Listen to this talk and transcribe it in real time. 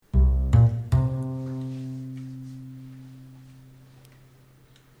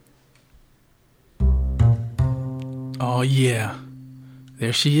Oh, yeah.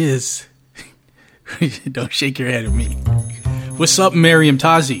 There she is. Don't shake your head at me. What's up, Miriam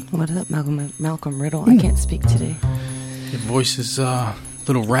Tazi? What up, Malcolm Riddle? I can't speak today. Your voice is a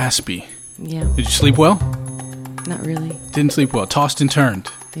little raspy. Yeah. Did you sleep well? Not really. Didn't sleep well. Tossed and turned.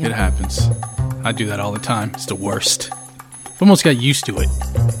 Yeah. It happens. I do that all the time. It's the worst. Almost got used to it.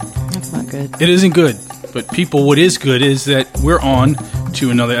 That's not good. It isn't good. But people, what is good is that we're on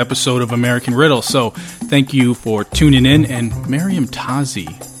to another episode of American Riddle. So thank you for tuning in. And Miriam Tazi,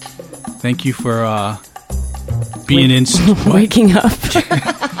 thank you for being in. Waking up.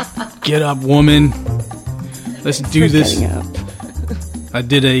 Get up, woman. Let's do this. Getting up. I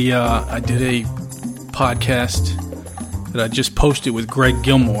did a podcast that I just posted with Greg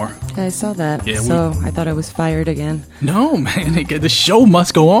Gilmore. I saw that. Yeah, I thought I was fired again. No, man, the show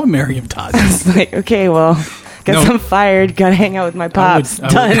must go on, Miriam Tazi. It's like, okay, well, guess I'm fired. Gotta hang out with my pops.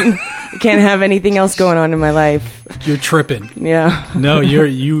 Done. Can't have anything else going on in my life. You're tripping. Yeah. No,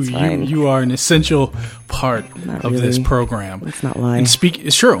 you are an essential part of this program. Let's not lie. And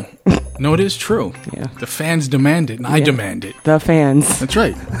it's true. No, it is true. Yeah. The fans demand it, and I demand it. The fans. That's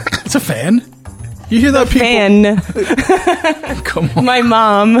right. It's a fan. You hear that, people? Fan. Come on. My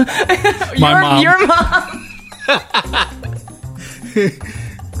mom. Your mom.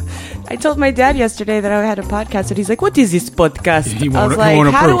 I told my dad yesterday that I had a podcast, and he's like, "What is this podcast?" I was like,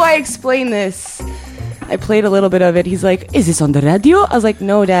 "How do I explain this?" I played a little bit of it. He's like, "Is this on the radio?" I was like,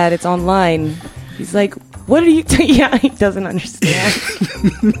 "No, Dad, it's online." He's like, "What are you?" Yeah, he doesn't understand.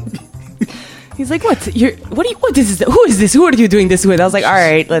 He's like, what is this? Who is this? Who are you doing this with? I was like, all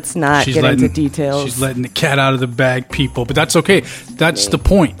right, let's not get into details. She's letting the cat out of the bag, people. But that's okay. That's the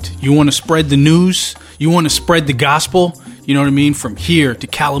point. You want to spread the news. You want to spread the gospel. You know what I mean? From here to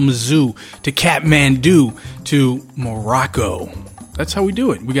Kalamazoo to Kathmandu to Morocco. That's how we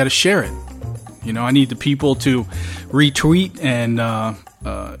do it. We got to share it. You know, I need the people to retweet and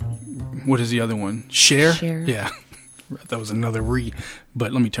what is the other one? Share? Yeah. That was another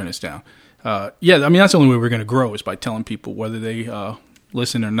but let me turn this down. Yeah, I mean, that's the only way we're going to grow is by telling people whether they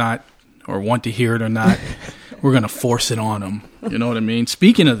listen or not or want to hear it or not. We're going to force it on them. You know what I mean?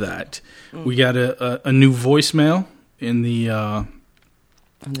 Speaking of that, we got a new voicemail in the on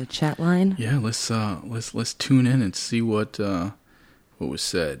the chat line. Yeah, let's tune in and see what was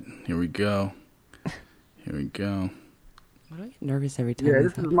said. Here we go. Why do I get nervous every time? Yeah,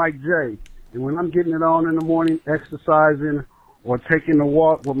 this is Mike J. And when I'm getting it on in the morning, exercising or taking a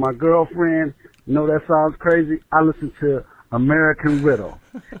walk with my girlfriend, you know that sounds crazy, I listen to American Riddle.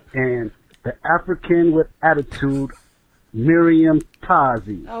 And the African with attitude, Miriam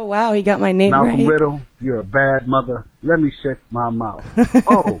Tazi. Oh, wow, he got my name Malcolm right. Riddle, you're a bad mother. Let me shut my mouth.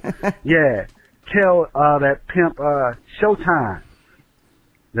 Oh, yeah. Tell that pimp Showtime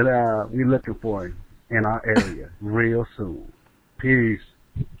that we looking for him in our area real soon. Peace.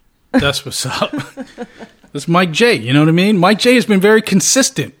 That's what's up. That's Mike J. You know what I mean? Mike J has been very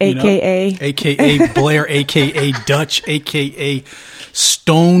consistent. AKA. AKA Blair, AKA Dutch, AKA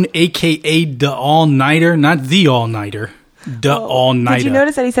Stone, AKA the All-Nighter. Not the All-Nighter. The All-Nighter. Did you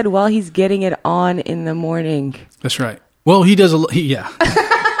notice that he said while he's getting it on in the morning? That's right. Well, he does yeah.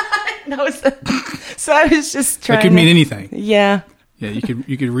 No, so I was just trying That could mean anything. Yeah. Yeah, you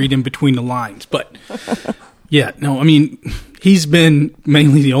could read in between the lines. But, yeah, no, I mean, he's been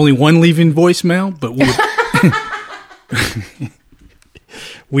mainly the only one leaving voicemail, but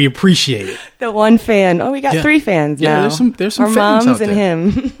we appreciate it. The one fan. Oh, we got 3 fans now. Yeah, there's some Our fans moms out and there.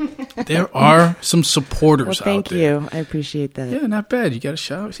 him. There are some supporters out there. Thank you. I appreciate that. Yeah, not bad. You got a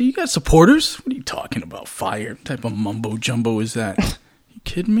shout out. See, you got supporters? What are you talking about? Fire? What type of mumbo jumbo is that? You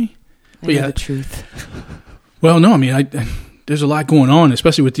kidding me? I know the truth. Well, no, I mean, there's a lot going on,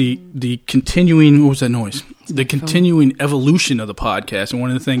 especially with the continuing, what was that noise? The continuing evolution of the podcast. And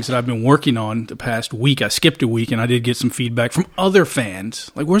one of the things that I've been working on the past week, I skipped a week and I did get some feedback from other fans.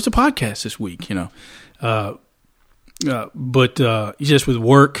 Like, where's the podcast this week? You know, but just with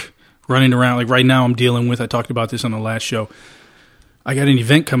work, running around, like right now I'm dealing with, I talked about this on the last show. I got an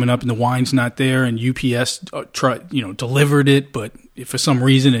event coming up and the wine's not there and UPS delivered it, but for some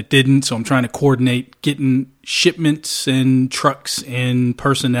reason it didn't. So I'm trying to coordinate getting shipments and trucks and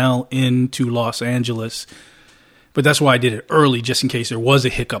personnel into Los Angeles. But that's why I did it early, just in case there was a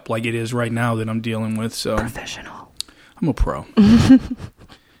hiccup like it is right now that I'm dealing with. So professional. I'm a pro.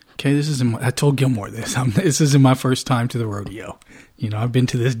 Okay, I told Gilmore this. This isn't my first time to the rodeo. You know, I've been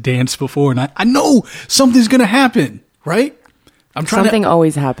to this dance before, and I know something's going to happen, right? Something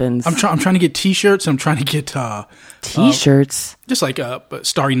always happens. I'm trying to get T-shirts. I'm trying to get T-shirts, just like a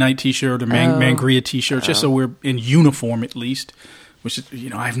Starry Night T-shirt or Mangria T-shirt, just so we're in uniform at least. which is,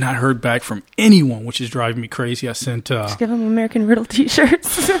 I have not heard back from anyone, which is driving me crazy. I sent... Just give them American Riddle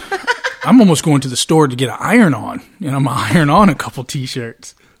t-shirts. I'm almost going to the store to get an iron on, and I'm going to iron on a couple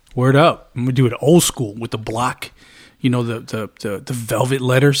t-shirts. Word up. I'm going to do it old school with the block, the velvet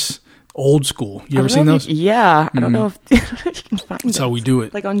letters, old school. You ever seen those? Yeah. I don't know if you can find That's how we do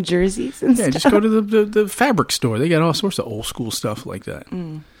it. Like on jerseys and stuff. Just go to the fabric store. They got all sorts of old school stuff like that.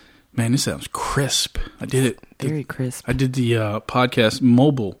 Man, this sounds crisp. I did it. Very crisp. I did the podcast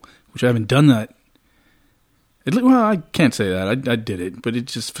mobile, which I haven't done that. Well, I can't say that. I did it, but it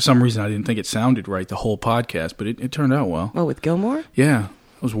just, for some reason, I didn't think it sounded right, the whole podcast, but it turned out well. Oh, with Gilmore? Yeah.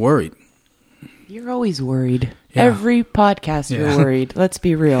 I was worried. You're always worried. Yeah. Every podcast you're worried. Let's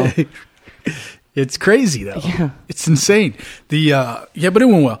be real. It's crazy, though. Yeah. It's insane. But it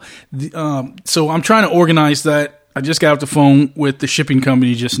went well. So I'm trying to organize that. I just got off the phone with the shipping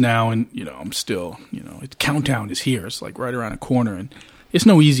company just now, and, I'm still, countdown is here. It's like right around the corner, and it's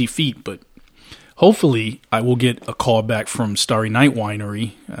no easy feat, but hopefully I will get a call back from Starry Night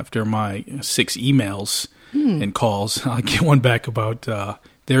Winery after my 6 emails and calls. I'll get one back about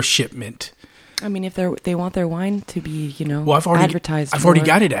their shipment. I mean, if they want their wine to be, advertised. I've more. already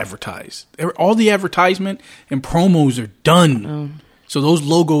got it advertised. All the advertisement and promos are done. Oh. So those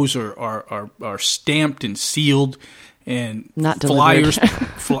logos are stamped and sealed, and not flyers.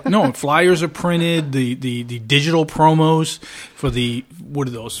 Flyers are printed. The digital promos for the what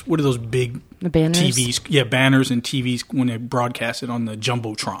are those big banners? TVs? Yeah, banners and TVs when they broadcast it on the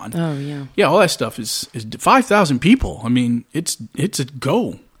jumbotron. Oh yeah, yeah. All that stuff is 5,000 people. I mean, it's a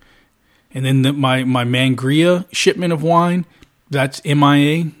go. And then my Mangria shipment of wine, that's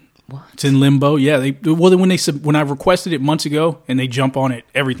MIA. What? It's in limbo. Yeah, when I requested it months ago, and they jump on it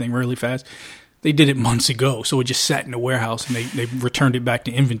everything really fast. They did it months ago, so it just sat in the warehouse, and they returned it back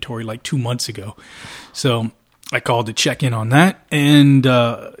to inventory like 2 months ago. So I called to check in on that, and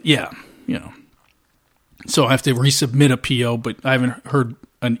so I have to resubmit a PO, but I haven't heard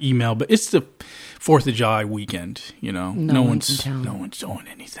an email. But it's the 4th of July weekend. No one's doing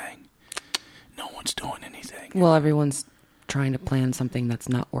anything. No one's doing anything. Well, everyone's trying to plan something that's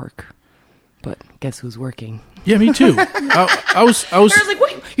not work, but guess who's working? Yeah, me too. I was like,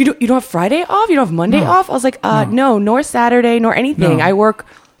 wait, you don't have Friday off? You don't have Monday off? I was like, no, nor Saturday, nor anything. No. I work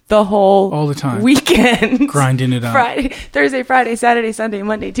all the time weekend, grinding it out. Friday, Thursday, Friday, Saturday, Sunday,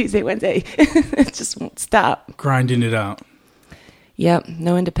 Monday, Tuesday, Wednesday. It just won't stop. Grinding it out. Yep,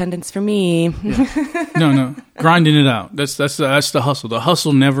 no independence for me. Yeah. No, grinding it out. That's the hustle. The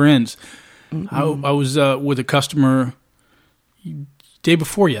hustle never ends. I was with a customer day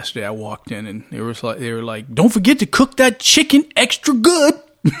before yesterday. I walked in and they were like, "Don't forget to cook that chicken extra good."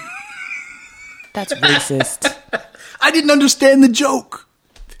 That's racist. I didn't understand the joke.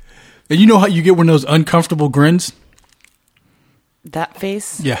 And you know how you get one of those uncomfortable grins? That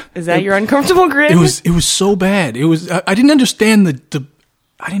face? Yeah. Is that your uncomfortable grin? It was so bad. It was. I didn't understand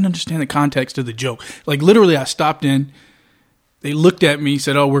I didn't understand the context of the joke. Like literally, I stopped in. They looked at me,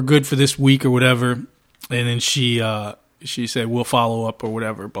 said, "Oh, we're good for this week or whatever," and then she said, "We'll follow up or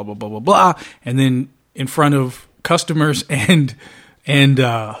whatever." Blah blah blah blah blah. And then in front of customers and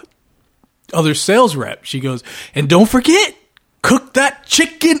other sales rep, she goes, "And don't forget, cook that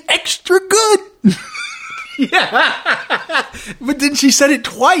chicken extra good." Yeah, but then she said it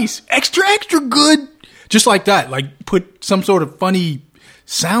twice, extra good, just like that. Like put some sort of funny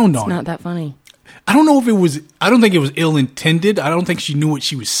sound on it. It's not that funny. I don't know if it was. I don't think it was ill intended. I don't think she knew what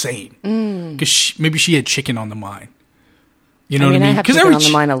she was saying because maybe she had chicken on the mind. You know what I mean? I have chicken on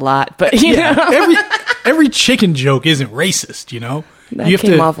the mind a lot, but you know, every chicken joke isn't racist. You know, that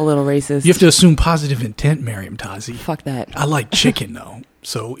came off a little racist. You have to assume positive intent, Miriam Tazi. Fuck that. I like chicken though,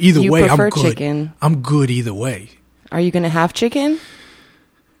 so either way, I'm good. Chicken. I'm good either way. Are you going to have chicken?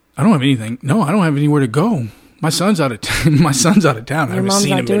 I don't have anything. No, I don't have anywhere to go. My son's out of My son's out of town. Your mom's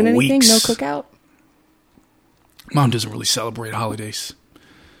not doing anything. Weeks. No cookout. Mom doesn't really celebrate holidays,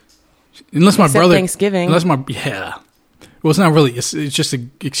 unless my brother. Thanksgiving. Well, it's not really. It's just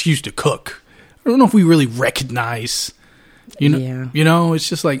an excuse to cook. I don't know if we really recognize. You know. Yeah. You know, it's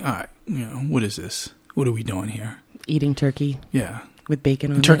just like, all right. You know, what is this? What are we doing here? Eating turkey. Yeah. With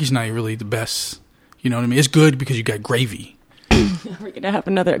bacon on it. Turkey's not really the best. You know what I mean? It's good because you got gravy. We're gonna have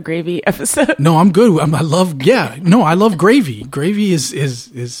another gravy episode. No, I'm good. I love gravy. Gravy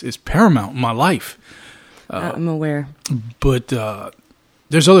is paramount in my life. I'm aware. But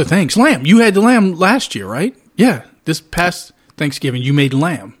there's other things. Lamb. You had the lamb last year, right? Yeah. This past Thanksgiving, you made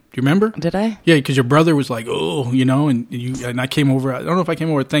lamb. Do you remember? Did I? Yeah, because your brother was like, "Oh, you know," and I came over. I don't know if I came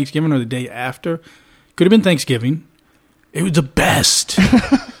over at Thanksgiving or the day after. Could have been Thanksgiving. It was the best.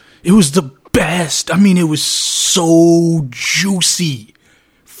 It was the best. I mean, it was so juicy.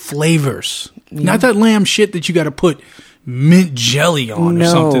 Flavors. Yeah. Not that lamb shit that you got to put mint jelly on or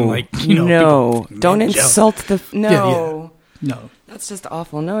something like, No, don't insult the... No. No. That's just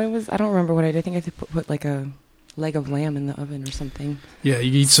awful. No, it was... I don't remember what I did. I think I put like a leg of lamb in the oven or something. Yeah,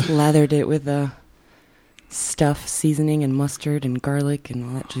 you slathered it with stuff, seasoning, and mustard and garlic and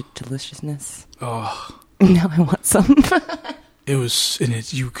all that deliciousness. Oh. Now I want some. It was,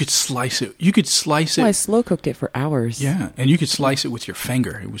 and you could slice it. You could slice it. I slow cooked it for hours. Yeah, and you could slice it with your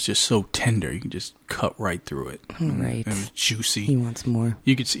finger. It was just so tender. You could just cut right through it. Right. It was juicy. He wants more.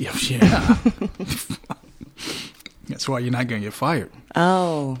 You could see, yeah. That's why you're not going to get fired.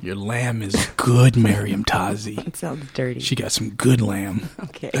 Oh. Your lamb is good, Miriam Tazi. It sounds dirty. She got some good lamb.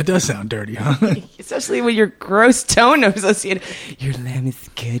 Okay. That does sound dirty, huh? Especially with your gross tone associated. Your lamb is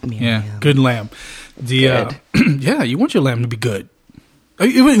good, Miriam. Yeah, good lamb. Good. Yeah, you want your lamb to be good.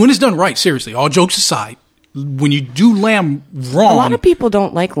 When it's done right, seriously, all jokes aside, when you do lamb wrong... A lot of people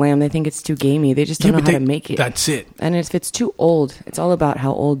don't like lamb. They think it's too gamey. They just don't know how to make it. That's it. And if it's too old, it's all about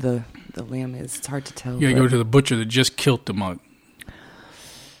how old the lamb is. It's hard to tell. You gotta go to the butcher that just killed the mug.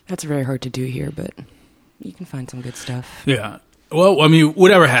 That's very hard to do here, but you can find some good stuff. Yeah. Well, I mean,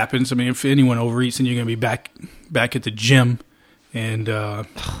 whatever happens, I mean, if anyone overeats, then you're gonna be back at the gym, and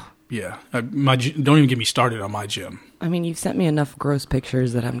yeah, don't even get me started on my gym. I mean, you've sent me enough gross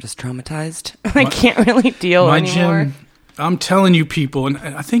pictures that I'm just traumatized. I can't really deal anymore. Gym, I'm telling you, people, and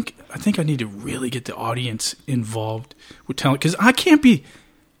I think I need to really get the audience involved with telling, because I can't be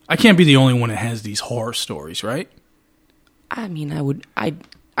the only one that has these horror stories, right? I mean, I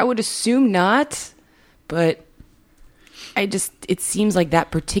would assume not, but it seems like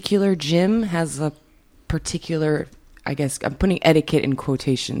that particular gym has a particular, I guess I'm putting etiquette in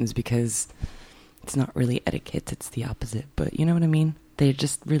quotations because it's not really etiquette, it's the opposite, but you know what I mean? They're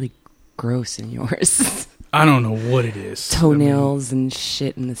just really gross in yours. I don't know what it is. Toenails and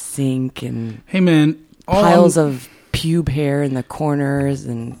shit in the sink and hey man, piles of pube hair in the corners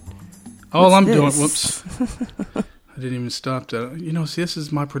and all I'm doing. Whoops, I didn't even stop that. See, this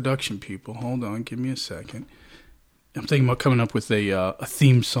is my production, people. Hold on, give me a second. I'm thinking about coming up with a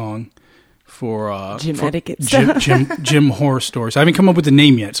theme song for gym etiquette, gym horror stories. I haven't come up with a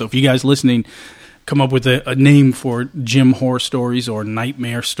name yet, so if you guys listening, come up with a name for gym horror stories or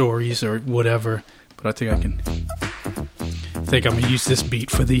nightmare stories or whatever. But I think I'm gonna use this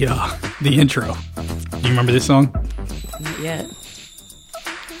beat for the intro. Do you remember this song? Not yet.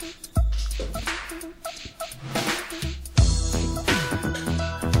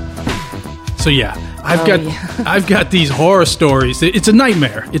 So yeah, I've got these horror stories. It's a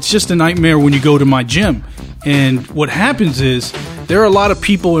nightmare. It's just a nightmare when you go to my gym. And what happens is there are a lot of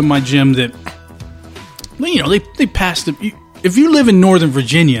people in my gym that, they pass them. If you live in Northern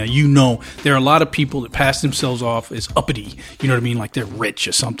Virginia, there are a lot of people that pass themselves off as uppity. You know what I mean? Like they're rich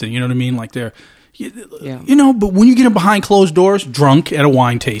or something. You know what I mean? Like they're, but when you get them behind closed doors, drunk at a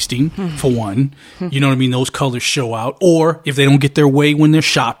wine tasting, for one, you know what I mean? Those colors show out. Or if they don't get their way when they're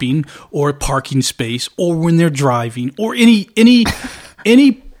shopping or a parking space or when they're driving or any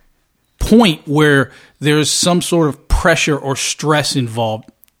point where there's some sort of pressure or stress involved,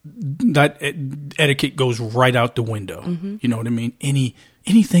 that etiquette goes right out the window. Mm-hmm. You know what I mean?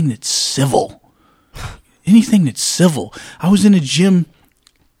 Anything that's civil. Anything that's civil. I was in a gym,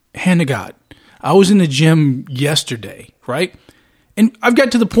 hand to God. I was in the gym yesterday, right? And I've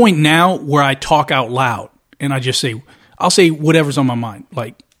got to the point now where I talk out loud and I'll say whatever's on my mind.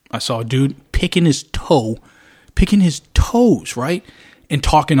 Like I saw a dude picking his toes, right? And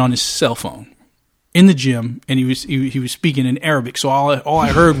talking on his cell phone in the gym, and he was speaking in Arabic. So all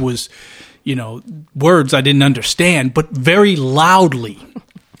I heard was, words I didn't understand, but very loudly.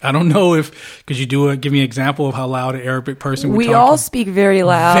 I don't know if, could you give me an example of how loud an Arabic person would talk? We all speak very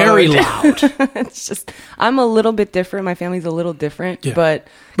loud. Very loud. It's just, I'm a little bit different. My family's a little different, yeah. but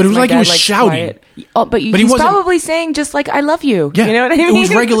it was like he was shouting. Oh, but he's probably saying just like, I love you. Yeah, you know what I mean? It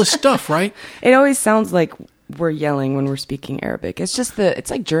was regular stuff, right? It always sounds like we're yelling when we're speaking Arabic. It's just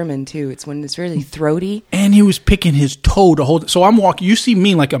it's like German too. It's when it's really throaty. And he was picking his toe to hold it. So I'm walking, you see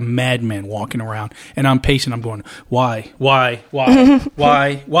me like a madman walking around and I'm pacing. I'm going, why?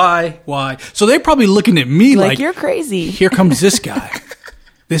 So they're probably looking at me like you're crazy. Here comes this guy,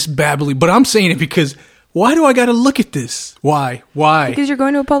 this babbly. But I'm saying it because why do I got to look at this? Why? Because you're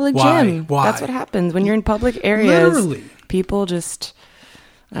going to a public gym. Why? That's what happens when you're in public areas. Literally. People just,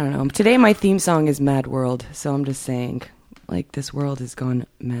 I don't know. Today my theme song is Mad World, so I'm just saying, like, this world has gone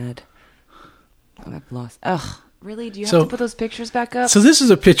mad. Oh, I've lost. Ugh, really? Do you have to put those pictures back up? So this is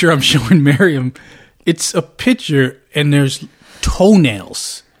a picture I'm showing Miriam. It's a picture, and there's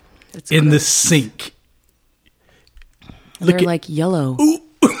toenails in the sink. They're like yellow.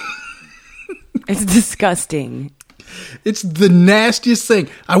 It's disgusting. It's the nastiest thing.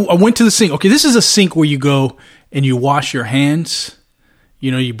 I went to the sink. Okay, this is a sink where you go and you wash your hands.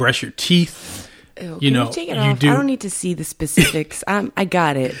 You brush your teeth. Ew, you take it off? I don't need to see the specifics. I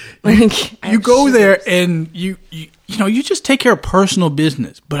got it. Like you go there and you just take care of personal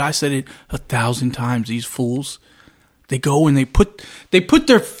business. But I said it 1,000 times. These fools, they go and they put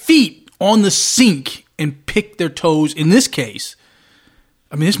their feet on the sink and pick their toes. In this case,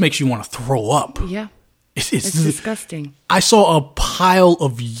 I mean, this makes you want to throw up. Yeah, it's disgusting. I saw a pile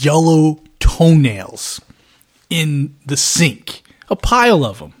of yellow toenails in the sink. A pile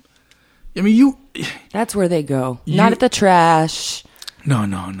of them. I mean, That's where they go. Not at the trash. No.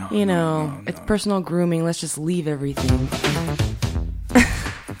 It's personal grooming. Let's just leave everything.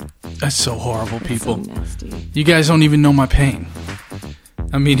 That's so horrible, people. So nasty. You guys don't even know my pain.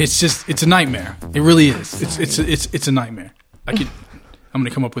 I mean, it's a nightmare. It really is. It's a nightmare. I'm going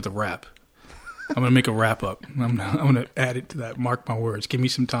to come up with a rap. I'm going to make a wrap up. I'm going to add it to that. Mark my words. Give me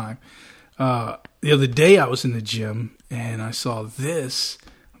some time. The other day I was in the gym and I saw this.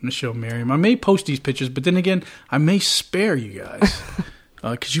 I'm going to show Miriam. I may post these pictures, but then again, I may spare you guys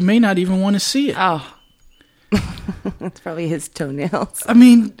because you may not even want to see it. Oh, that's probably his toenails. I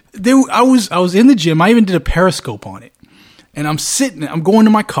mean, I was in the gym. I even did a Periscope on it, and I'm going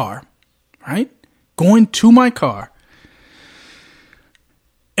to my car, right? Going to my car,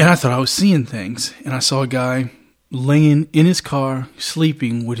 and I thought I was seeing things, and I saw a guy laying in his car,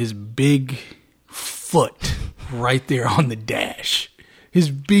 sleeping with his big foot right there on the dash.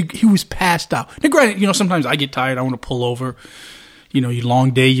 He was passed out. Now, granted, sometimes I get tired. I want to pull over. Your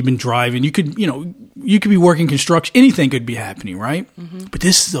long day, you've been driving. You could be working construction. Anything could be happening, right? Mm-hmm. But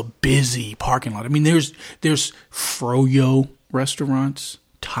this is a busy parking lot. I mean, there's Froyo restaurants,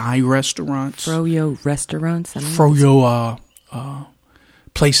 Thai restaurants. Froyo restaurants? Froyo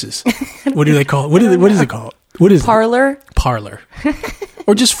places. What do they call it? What is it called? What is Parlor? It? Parlor.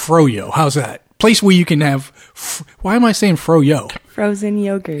 Or just Froyo. How's that? Place where you can have... why am I saying Froyo? Frozen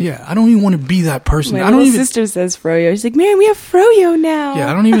yogurt. Yeah, I don't even want to be that person. My little sister says Froyo. She's like, Mary, we have Froyo now. Yeah,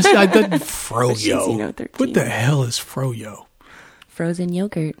 I don't even... Froyo. What the hell is Froyo? Frozen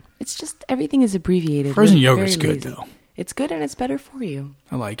yogurt. It's just... everything is abbreviated. Frozen yogurt's good, though. It's good and it's better for you.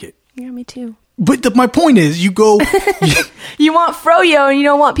 I like it. Yeah, me too. But my point is, you go... You want Froyo and you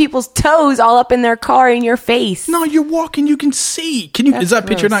don't want people's toes all up in their car in your face. No, you're walking, you can see. Is that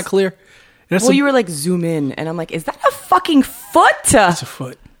picture not clear? You were like, zoom in. And I'm like, is that a fucking foot? It's a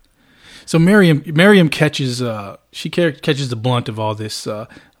foot. So Miriam catches... she catches the blunt of all this...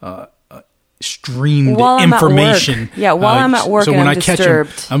 streamed information. While I'm at work, so when I catch him,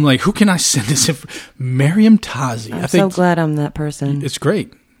 I'm like, who can I send this Miriam Tazi. I'm so glad I'm that person. It's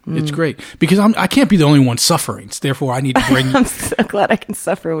great. It's great because I can't be the only one suffering. Therefore, I need to bring. I'm so glad I can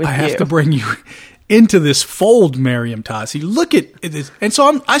suffer with you. I have to bring you into this fold, Miriam Tazi. Look at this, and so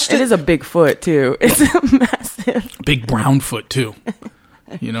it is a big foot too. It's a massive, big brown foot too.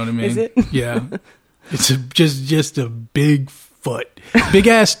 You know what I mean? Is it? Yeah, it's just a big foot, big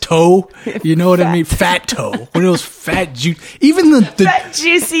ass toe. You know what I mean? Fat toe. One of those fat juice. Even the fat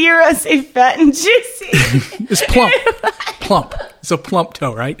juicy. You're gonna say fat and juicy. It's plump. It's a plump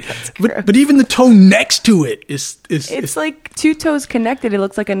toe, right? But even the toe next to it is. It's like two toes connected. It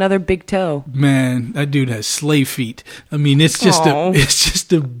looks like another big toe. Man, that dude has slave feet. I mean, it's just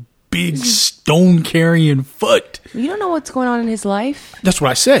a big stone carrying foot. You don't know what's going on in his life. That's what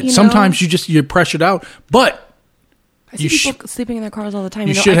I said. Sometimes you're pressured out, but. I see people sleeping in their cars all the time.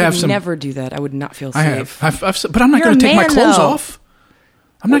 I would never do that. I would not feel safe. But I'm not going to take my clothes off.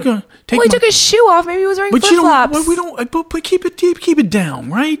 I'm not going to take. Well, he took his shoe off. Maybe he was wearing flip-flops. We don't. But keep it down,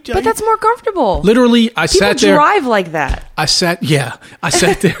 right? But that's more comfortable. Literally, I sat there. People drive like that. I sat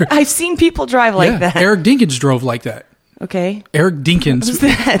there. I've seen people drive like that. Eric Dinkins drove like that. Okay. Eric Dinkins. What's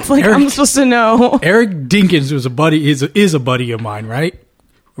that? It's like I'm supposed to know. Eric Dinkins was a buddy. Is a buddy of mine, right?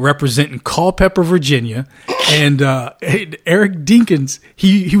 Representing Culpeper, Virginia, and Eric Dinkins.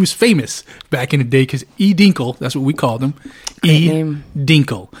 He was famous back in the day because E. Dinkle, that's what we called him.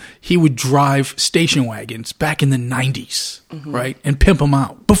 Dinkle. He would drive station wagons back in the 90's, right, and pimp them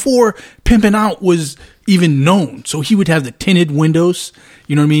out before pimping out was even known. So he would have the tinted windows.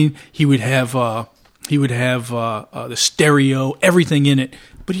 You know what I mean? He would have the stereo, everything in it.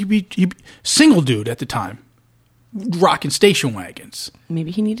 But he'd be single dude at the time. Rocking station wagons.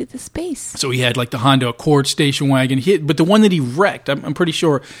 Maybe he needed the space. So he had like the Honda Accord station wagon. But the one that he wrecked, I'm pretty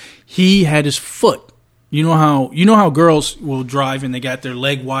sure he had his foot. You know how girls will drive and they got their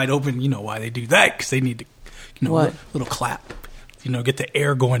leg wide open. You know why they do that? Because they need to, what? little clap. get the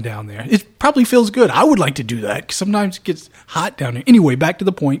air going down there. It probably feels good. I would like to do that because sometimes it gets hot down there. Anyway, back to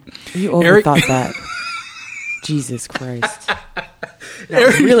the point. You overthought that. Jesus Christ. I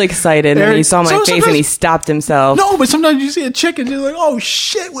was really excited when he saw my face and he stopped himself. No, but sometimes you see a chick and you're like, oh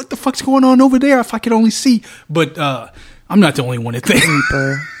shit, what the fuck's going on over there? If I could only see. But I'm not the only one that thinks.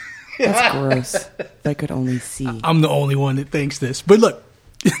 That's gross. If I could only see. I'm the only one that thinks this. But look.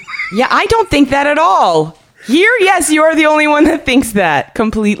 Yeah, I don't think that at all. Here, yes, you are the only one that thinks that.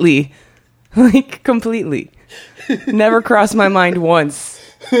 Completely. Like, completely. Never crossed my mind once.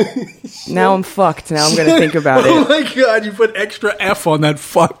 Now I'm fucked. Now I'm going to think about it. Oh my God, you put extra F on that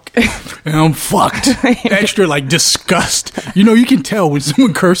fuck. And I'm fucked. Extra like disgust. You can tell when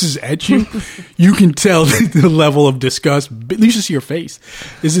someone curses at you, you can tell the level of disgust. At least you see your face.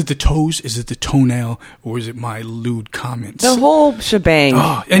 Is it the toes? Is it the toenail? Or is it my lewd comments? The whole shebang.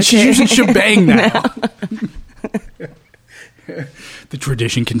 Oh, and she's using shebang now. The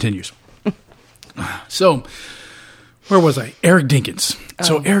tradition continues. So, where was I? Eric Dinkins. Oh.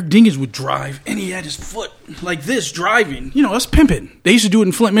 So Eric Dinkins would drive, and he had his foot like this driving. Us pimping. They used to do it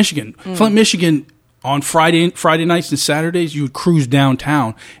in Flint, Michigan. Flint, Michigan, on Friday nights and Saturdays, you would cruise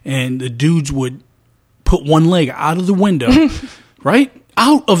downtown, and the dudes would put one leg out of the window, right?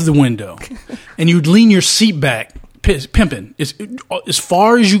 Out of the window. And you'd lean your seat back, pimping, as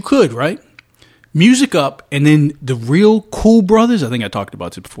far as you could, right? Music up, and then the real cool brothers, I think I talked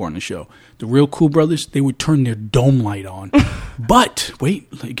about this before on the show, the real cool brothers, they would turn their dome light on. But, wait,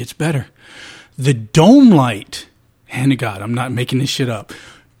 it gets better. The dome light, hand to God, I'm not making this shit up,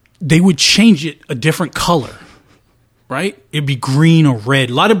 they would change it a different color, right? It'd be green or red.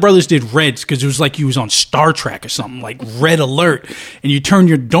 A lot of brothers did reds because it was like you was on Star Trek or something, like red alert. And you turn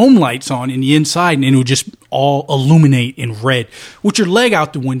your dome lights on in the inside and it would just all illuminate in red. With your leg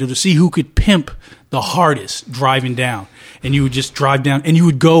out the window to see who could pimp the hardest driving down. And you would just drive down and you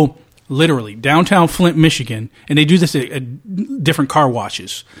would go literally downtown Flint, Michigan. And they do this at different car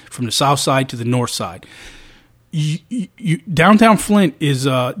washes from the south side to the north side. Downtown Flint is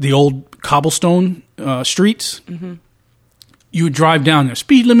the old cobblestone streets. Mm-hmm. You would drive down there.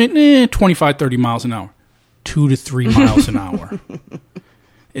 Speed limit, 25, 30 miles an hour. 2 to 3 miles an hour.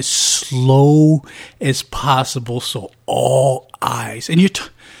 As slow as possible, so all eyes. And you're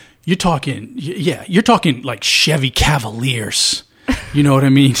talking like Chevy Cavaliers. You know what I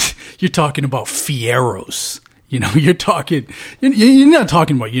mean? You're talking about Fieros. You're talking. You're not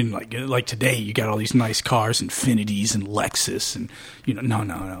talking about like today. You got all these nice cars, Infinities and Lexus, and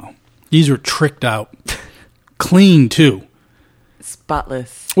no. These are tricked out, clean too.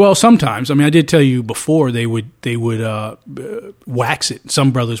 Spotless. Well, sometimes. I mean, I did tell you before they would wax it.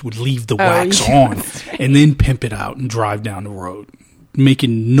 Some brothers would leave the wax on and then pimp it out and drive down the road,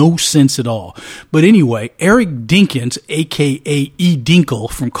 making no sense at all. But anyway, Eric Dinkins, a.k.a. E. Dinkle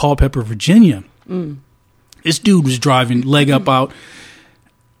from Culpeper, Virginia, this dude was driving leg up out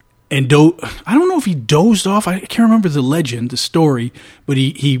and I don't know if he dozed off. I can't remember the legend, the story, but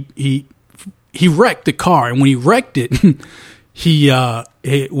he wrecked the car. And when he wrecked it...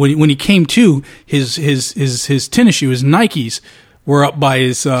 when he came to, his tennis shoe, his Nikes were up by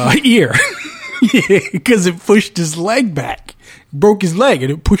his ear because it pushed his leg back, broke his leg,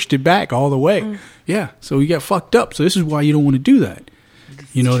 and it pushed it back all the way. Yeah, so he got fucked up. So this is why you don't want to do that.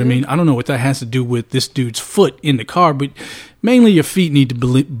 You know what I mean? I don't know what that has to do with this dude's foot in the car, but mainly your feet need to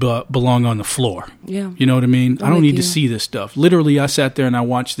belong on the floor. Yeah, you know what I mean? I don't need to see this stuff. Literally, I sat there and I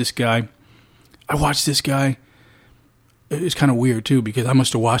watched this guy. It's kind of weird, too, because I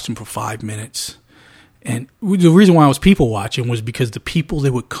must have watched him for 5 minutes. And the reason why I was people watching was because the people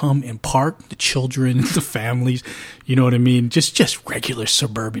that would come and park, the children, the families, you know what I mean? Just regular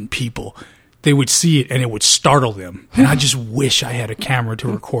suburban people. They would see it and it would startle them. And I just wish I had a camera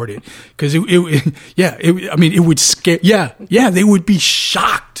to record it. Because it would scare. Yeah, they would be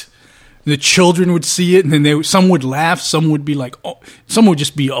shocked. The children would see it and then some would laugh. Some would be like, oh, some would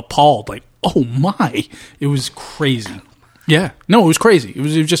just be appalled. Like, oh my, it was crazy. Yeah, no, it was crazy.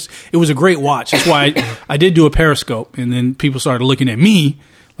 It was a great watch. That's why I did do a Periscope, and then people started looking at me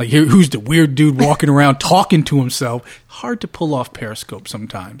like, who's the weird dude walking around talking to himself? Hard to pull off Periscope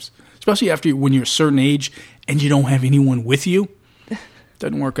sometimes, especially when you're a certain age and you don't have anyone with you.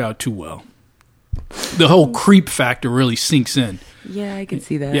 Doesn't work out too well. The whole creep factor really sinks in. Yeah, I can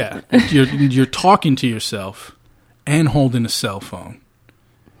see that. Yeah, you're talking to yourself and holding a cell phone.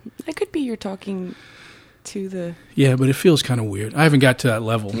 It could be you're talking to the... Yeah, but it feels kind of weird. I haven't got to that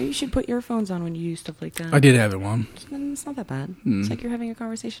level. Maybe you should put earphones on when you do stuff like that. I did have it on. It's not that bad. It's like you're having a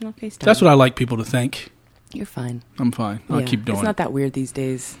conversation on FaceTime. That's what I like people to think. You're fine. I'm fine. I'll keep doing it. It's not that weird these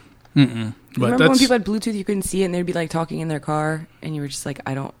days. Mm-mm. But remember when people had Bluetooth, you couldn't see it, and they'd be like talking in their car, and you were just like,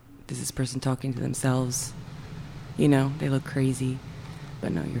 is this person talking to themselves? You know, they look crazy.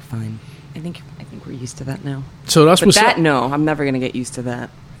 But no, you're fine. I think we're used to that now. So that's what's up. No, I'm never going to get used to that.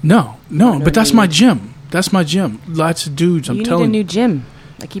 No, but that's my gym. That's my gym. Lots of dudes, I'm telling you. You need a new gym.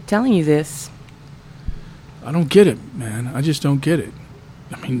 I keep telling you this. I don't get it, man. I just don't get it.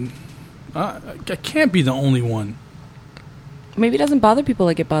 I mean, I can't be the only one. Maybe it doesn't bother people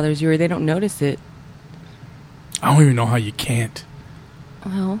like it bothers you, or they don't notice it. I don't even know how you can't.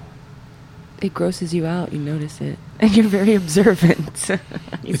 Well, it grosses you out. You notice it. And you're very observant.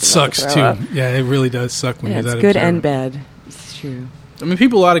 It sucks, too. Up. Yeah, it really does suck when you're that observant. It's good and bad. It's true. I mean,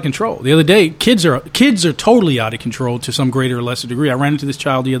 people are out of control. The other day, kids are totally out of control to some greater or lesser degree. I ran into this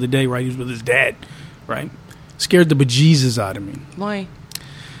child the other day, right? He was with his dad, right? Scared the bejesus out of me. Why?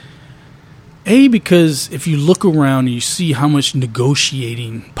 Because if you look around and you see how much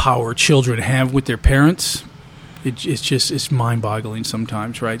negotiating power children have with their parents, it's mind-boggling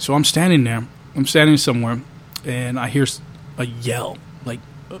sometimes, right? So I'm standing somewhere, and I hear a yell, like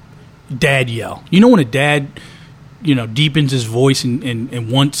dad yell. You know when a dad, deepens his voice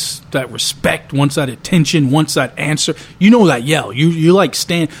and wants that respect, wants that attention, wants that answer. You know that yell. You like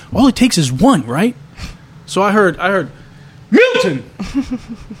stand. All it takes is one, right? So I heard Milton.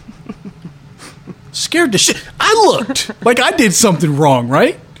 Scared the shit. I looked like I did something wrong,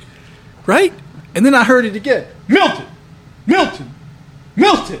 right? Right? And then I heard it again. Milton.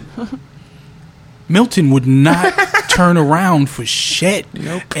 Milton would not turn around for shit.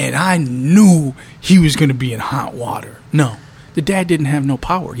 Nope. And I knew he was going to be in hot water. No. The dad didn't have no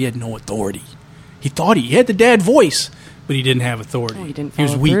power. He had no authority. He thought he had the dad voice, but he didn't have authority. Oh, he didn't follow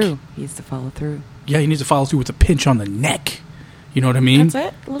through. He was weak. He needs to follow through. Yeah, he needs to follow through with a pinch on the neck. You know what I mean?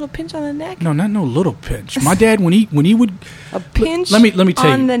 That's it? A little pinch on the neck? No, not no little pinch. My dad, when he would... A pinch let me tell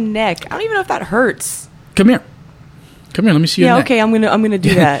you. on the neck. I don't even know if that hurts. Come here, let me see your neck. Okay, I'm gonna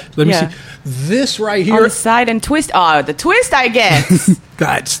do that. Let me see. This right here. On the side and twist. Oh, the twist I get.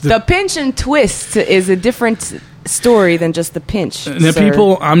 That's the pinch and twist is a different story than just the pinch. Now,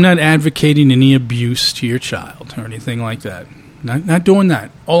 people, I'm not advocating any abuse to your child or anything like that. Not doing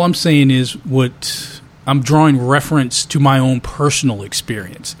that. All I'm saying is I'm drawing reference to my own personal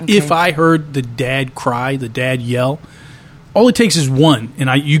experience. Okay. If I heard the dad cry, the dad yell, all it takes is one, and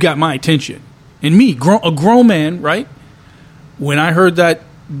you got my attention. And me, a grown man, right? When I heard that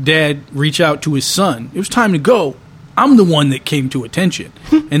dad reach out to his son, it was time to go. I'm the one that came to attention.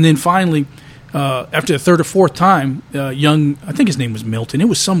 And then finally, after the third or fourth time, I think his name was Milton. It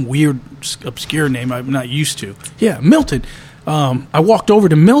was some weird, obscure name I'm not used to. Yeah, Milton. I walked over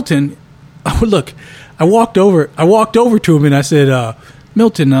to Milton. I walked over to him and I said,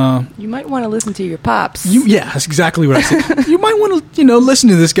 Milton, you might want to listen to your pops. Yeah, that's exactly what I said. You might want to, listen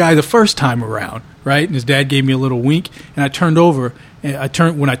to this guy the first time around, right? And his dad gave me a little wink, and I turned over.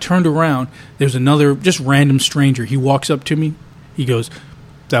 And when I turned around, there's another just random stranger. He walks up to me. He goes,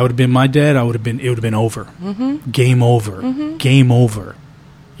 "That would have been my dad. It would have been over. Mm-hmm. Game over. Mm-hmm. Game over."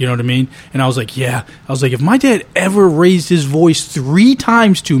 You know what I mean? And I was like, yeah. I was like, if my dad ever raised his voice 3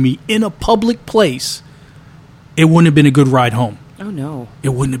 times to me in a public place, it wouldn't have been a good ride home. Oh, no. It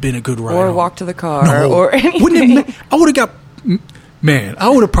wouldn't have been a good ride or home. Walk to the car or anything. I would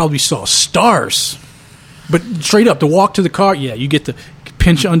have probably saw stars. But straight up, to walk to the car, yeah, you get the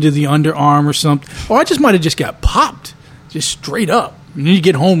pinch under the underarm or something. Or I just might have just got popped, just straight up. And then you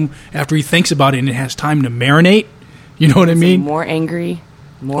get home after he thinks about it and it has time to marinate. You know what I mean? More angry.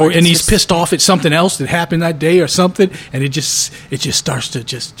 And he's pissed off at something else that happened that day or something, and it just starts to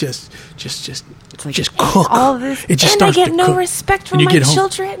just cook. All this, it just and starts I get to no cook. respect from my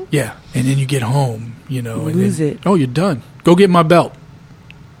children. Yeah, and then you get home, and lose it. Oh, you're done. Go get my belt.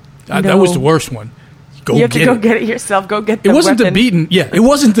 That was the worst one. You have to go get it yourself. Go get the weapon. It wasn't weapon. the beating. Yeah, it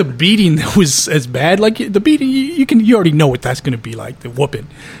wasn't the beating that was as bad. Like the beating, you already know what that's going to be like, the whooping,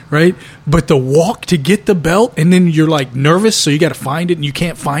 right? But the walk to get the belt, and then you're like nervous, so you got to find it, and you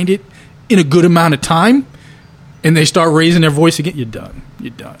can't find it in a good amount of time, and they start raising their voice again. You're done.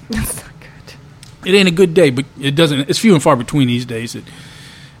 That's not good. It ain't a good day, but it doesn't. It's few and far between these days.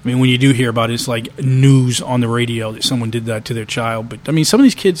 When you do hear about it, it's like news on the radio that someone did that to their child. But some of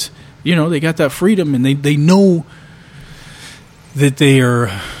these kids, they got that freedom, and they know that they are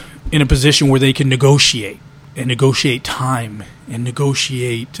in a position where they can negotiate time and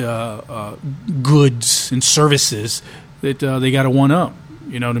negotiate goods and services that they got to one up.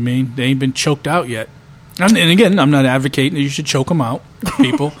 You know what I mean? They ain't been choked out yet. And again, I'm not advocating that you should choke them out,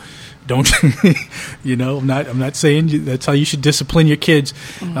 people. Don't I'm not saying that's how you should discipline your kids.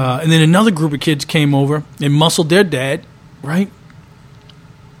 Mm-hmm. And then another group of kids came over and muscled their dad, right?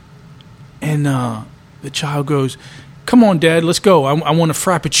 And the child goes, "Come on, Dad, let's go. I want a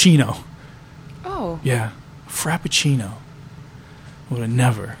Frappuccino." Oh. Yeah, Frappuccino. Would have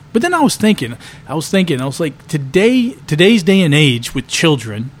never. But then I was thinking, I was like, today's day and age with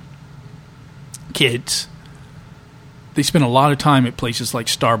kids, they spend a lot of time at places like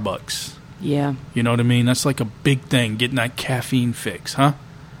Starbucks. Yeah. You know what I mean? That's like a big thing, getting that caffeine fix, huh?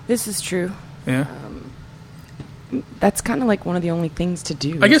 This is true. Yeah. That's kind of like one of the only things to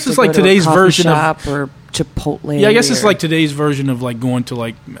do. I guess it's like today's version of or Chipotle. Yeah, I guess it's like today's version of like going to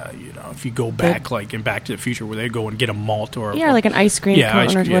like if you go back like in Back to the Future where they go and get a malt or like an ice cream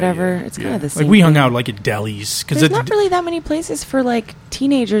cone or whatever. It's kind of the same. Like we hung out like at delis because there's not really that many places for like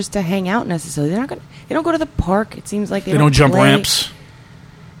teenagers to hang out necessarily. They don't go to the park. It seems like they don't jump play. ramps.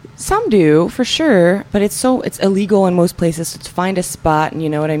 Some do, for sure, but it's illegal in most places. So to find a spot, and you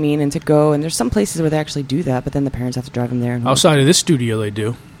know what I mean, and to go, and there's some places where they actually do that, but then the parents have to drive them there. And outside of this studio, they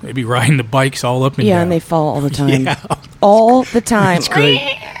do. They be riding the bikes all up and down. Yeah, and they fall all the time. All the time. It's great.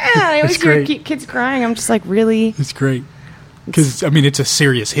 I always hear kids crying. I'm just like, really? It's great. Because, I mean, it's a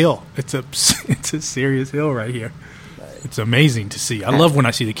serious hill. It's a serious hill right here. It's amazing to see. I love when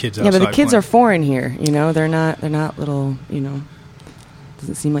I see the kids outside. Yeah, but the kids are foreign here, you know? They're not little, you know...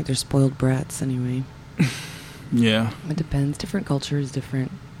 Doesn't seem like they're spoiled brats anyway. Yeah. It depends. Different cultures,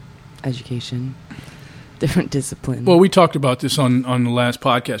 different education, different discipline. Well, we talked about this on the last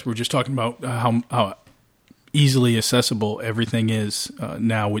podcast. We were just talking about how easily accessible everything is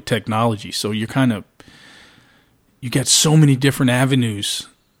now with technology. So you get so many different avenues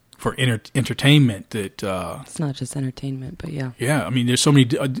for entertainment that... it's not just entertainment, but yeah. Yeah, I mean, there's so many...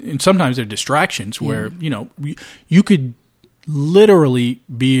 and sometimes there are distractions where, you know, you could... literally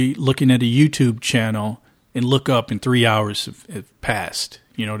be looking at a YouTube channel and look up and 3 hours have passed.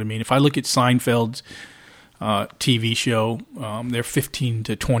 You know what I mean? If I look at Seinfeld's TV show, they're 15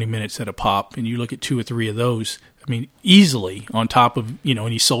 to 20 minutes at a pop, and you look at 2 or 3 of those, I mean, easily on top of, you know,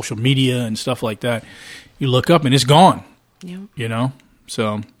 any social media and stuff like that, you look up and it's gone. Yeah. You know?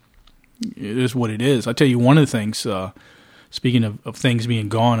 So it is what it is. I tell you, one of the things... speaking of things being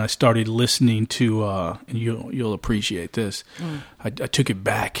gone, I started listening to, and you'll appreciate this. I took it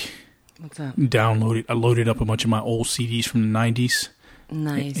back. What's that? I loaded up a bunch of my old CDs from the 90's.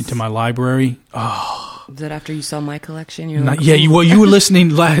 Nice. Into my library. Oh. Is that after you saw my collection? You were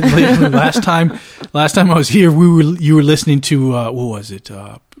listening last time. Last time I was here, you were listening to what was it?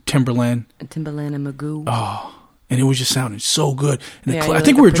 Timberland and Magoo. Oh, and it was just sounding so good. And I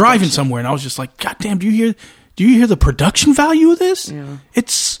think we were driving somewhere, and I was just like, "God damn! Do you hear the production value of this? Yeah.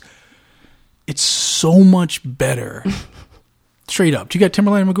 It's so much better." Straight up. Do you got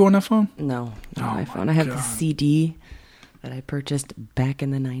Timberland and Magoo on that phone? No, not my phone. I have the CD that I purchased back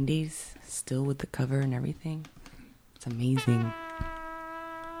in the 90's, still with the cover and everything. It's amazing.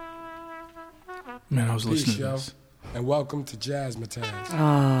 Man, I was listening to this. And welcome to Jazzmatazz,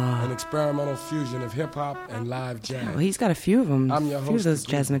 an experimental fusion of hip-hop and live jazz. Well, he's got a few of them. I'm your host, a few of those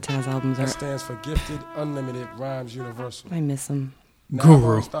Jazzmatazz albums. That stands for Gifted, Unlimited, Rhymes Universal. I miss him.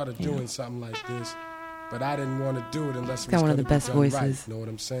 Now, I started doing something like this, but I didn't want to do it unless it was one of the best voices. Right, know what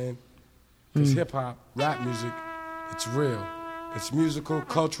I'm saying? Because hip-hop, rap music, it's real. It's musical,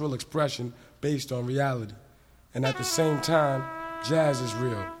 cultural expression based on reality. And at the same time, jazz is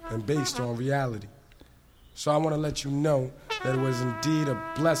real and based on reality. So I want to let you know that it was indeed a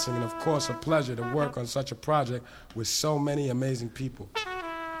blessing and, of course, a pleasure to work on such a project with so many amazing people.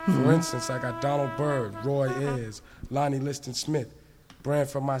 For instance, I got Donald Byrd, Roy Ayers, Lonnie Liston Smith,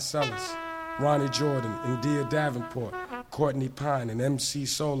 Branford Marcellus, Ronnie Jordan, India Davenport, Courtney Pine, and MC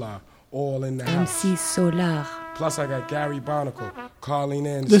Solar, all in the house. MC Solar. Plus, I got Gary Barnacle, Carlene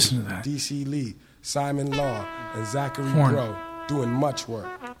Anderson, Listen to that. DC Lee, Simon Law, and Zachary Bro doing much work.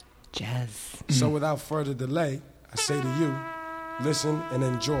 Jazz. So without further delay, I say to you, listen and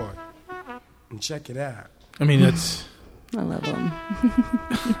enjoy. And check it out. I mean, that's... I love them.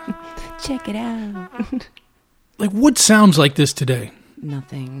 Check it out. Like, what sounds like this today?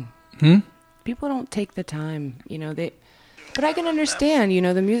 Nothing. People don't take the time, you know, but I can understand, you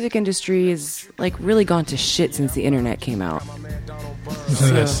know, the music industry is like really gone to shit since the internet came out.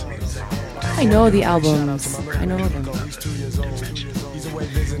 Yes. I know the albums. I know them.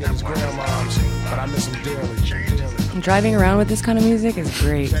 And driving around with this kind of music is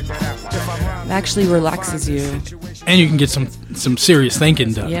great. It actually relaxes you. And you can get some serious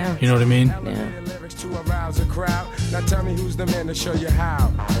thinking done. Yeah. You know what I mean? Yeah. Now tell me who's the man to show you how.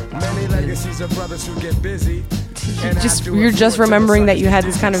 Many legacies of brothers who get busy. You're just remembering that you had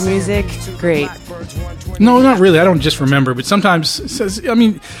this kind of music. Great. No, not really. I don't just remember, but sometimes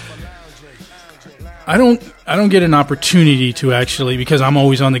I I don't get an opportunity to actually, because I'm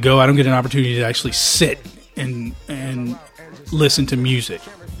always on the go, I don't get an opportunity to actually sit and listen to music.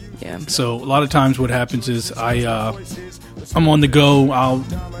 Yeah. So a lot of times what happens is I'm on the go.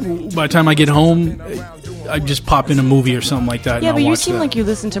 By the time I get home, I just pop in a movie or something like that. Yeah, but you seem like you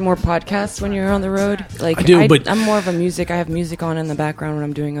listen to more podcasts when you're on the road. Like I do, but I'm more of a music. I have music on in the background when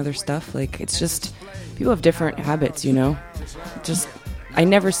I'm doing other stuff. Like it's just people have different habits, you know. Just I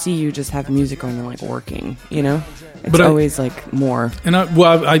never see you just have music on and like working, you know. It's always like more. And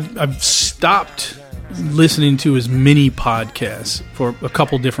I've stopped listening to as many podcasts for a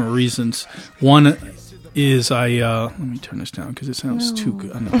couple different reasons. One is let me turn this down because it sounds too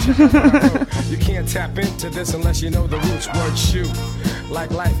good. I know. You can't tap into this unless you know the roots word shoot. Like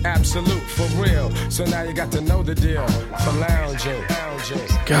life absolute for real. So now you got to know the deal for lounging.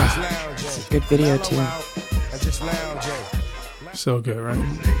 God, it's a good video too. So good, right?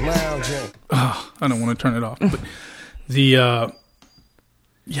 Lounging. Oh, I don't want to turn it off. But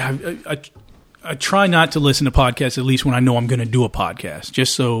I try not to listen to podcasts, at least when I know I'm going to do a podcast,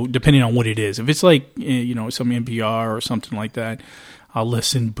 just so, depending on what it is. If it's like, some NPR or something like that, I'll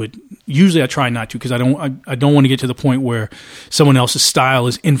listen. But usually I try not to because I don't want to get to the point where someone else's style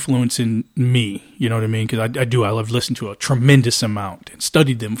is influencing me. You know what I mean? Because I love listening to a tremendous amount and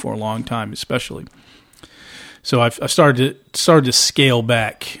studied them for a long time, especially. So I've started to scale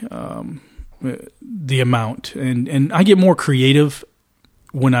back the amount, and I get more creative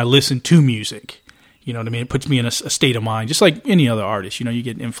when I listen to music. You know what I mean? It puts me in a state of mind, just like any other artist. You know, you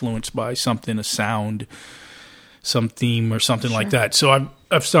get influenced by something, a sound, some theme, or something like that. So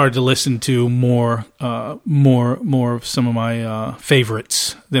I've started to listen to more of some of my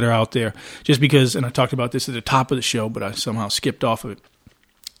favorites that are out there, just because. And I talked about this at the top of the show, but I somehow skipped off of it.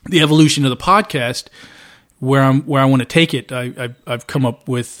 The evolution of the podcast. Where I want to take it, I've come up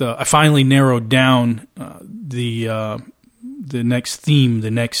with. I finally narrowed down the next theme,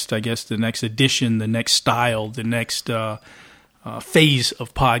 the next edition, the next style, the next phase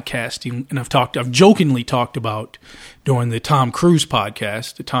of podcasting. And I've jokingly talked about during the Tom Cruise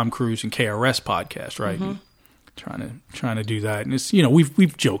podcast, the Tom Cruise and KRS podcast, right? Mm-hmm. Trying to do that, and it's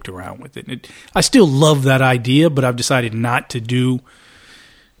we've joked around with it. I still love that idea, but I've decided not to do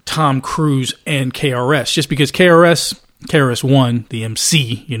Tom Cruise and KRS, just because KRS-One, the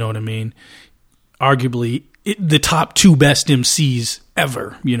MC, you know what I mean, arguably the top two best MCs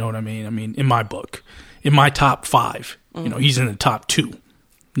ever, you know what I mean? I mean, in my book, in my top 5, he's in the top 2,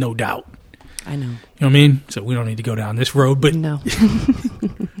 no doubt. I know. You know what I mean? So we don't need to go down this road, but no.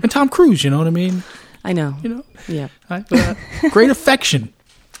 And Tom Cruise, you know what I mean? I know. Yeah. Great affection.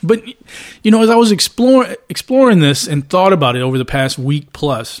 But, as I was exploring this and thought about it over the past week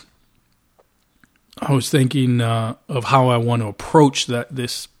plus, I was thinking of how I want to approach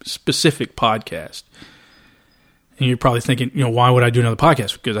this specific podcast. And you're probably thinking, why would I do another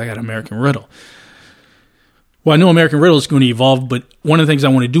podcast? Because I got American Riddle. Well, I know American Riddle is going to evolve, but one of the things I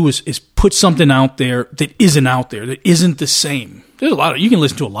want to do is put something out there that isn't out there, that isn't the same. There's you can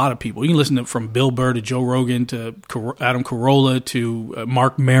listen to a lot of people. You can listen to from Bill Burr to Joe Rogan to Adam Carolla to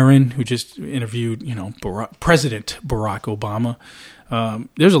Mark Maron, who just interviewed, President Barack Obama.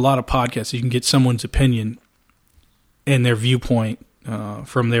 There's a lot of podcasts that you can get someone's opinion and their viewpoint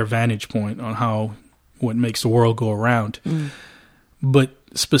from their vantage point on what makes the world go around. But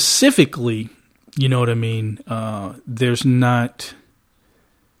specifically, you know what I mean?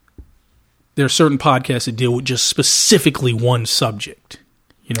 There are certain podcasts that deal with just specifically one subject.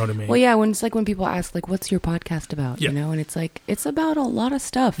 You know what I mean? Well, yeah, when people ask, like, what's your podcast about? Yeah. And it's like, it's about a lot of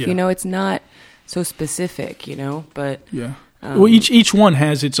stuff. Yeah. It's not so specific, but... Yeah. Well, each one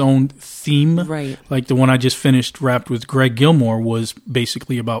has its own theme. Right. Like the one I just finished wrapped with Greg Gilmore was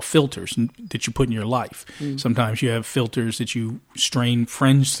basically about filters that you put in your life. Sometimes you have filters that you strain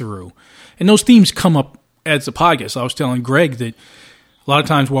friends through. And those themes come up as a podcast. I was telling Greg that a lot of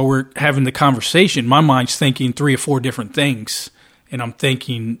times while we're having the conversation, my mind's thinking 3 or 4 different things. And I'm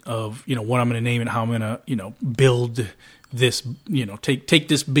thinking of, what I'm going to name it, how I'm going to, build this, take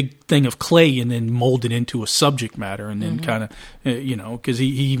this big thing of clay and then mold it into a subject matter, and then kind of, because he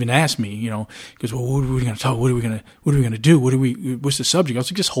even asked me, because well, what are we going to talk? What are we going to do? What's the subject? I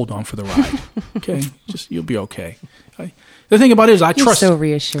was like, just hold on for the ride, okay? You'll be okay. The thing about it is, I trust. So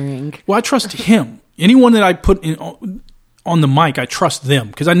reassuring. Well, I trust him. Anyone that I put in on the mic, I trust them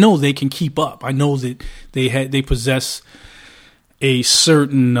because I know they can keep up. I know that they possess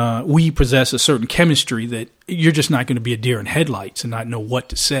we possess a certain chemistry that you're just not going to be a deer in headlights and not know what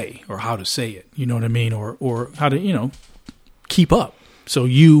to say or how to say it. You know what I mean? Or how to, keep up. So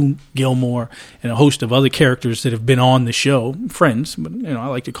you, Gilmore, and a host of other characters that have been on the show, friends, but I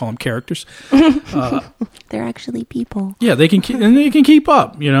like to call them characters. They're actually people. Yeah, they can keep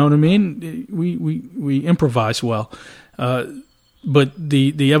up. You know what I mean? We improvise well. But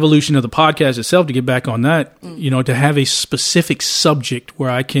the evolution of the podcast itself, to get back on that, to have a specific subject where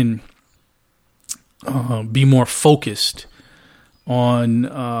I can be more focused on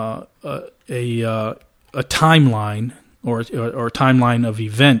a timeline or a timeline of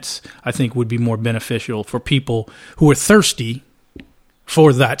events, I think would be more beneficial for people who are thirsty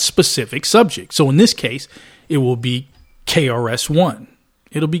for that specific subject. So in this case, it will be KRS-One.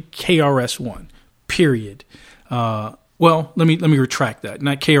 It'll be KRS-One, period. Well, let me retract that.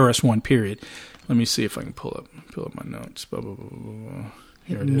 Not KRS-One, period. Let me see if I can pull up my notes. Blah, blah, blah, blah.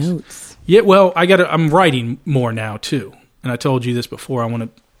 Here it is. Notes. Yeah, well, I'm writing more now too. And I told you this before. I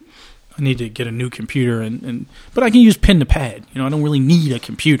need to get a new computer but I can use pen to pad. I don't really need a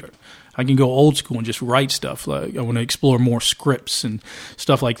computer. I can go old school and just write stuff. Like I want to explore more scripts and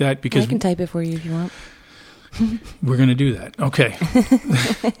stuff like that because I can type it for you if you want. We're going to do that. Okay.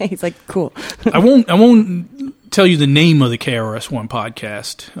 He's like, cool. I won't tell you the name of the KRS-One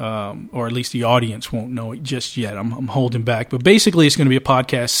podcast, or at least the audience won't know it just yet. I'm holding back. But basically, it's going to be a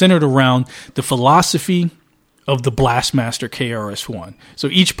podcast centered around the philosophy of the Blastmaster KRS-One. So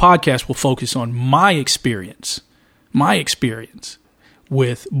each podcast will focus on my experience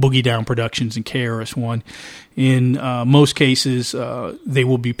with Boogie Down Productions and KRS-One. In most cases, they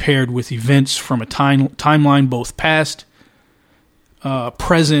will be paired with events from a timeline, both past,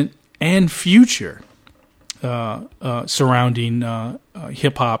 present, and future, surrounding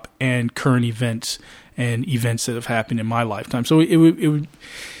hip-hop and current events and events that have happened in my lifetime. So it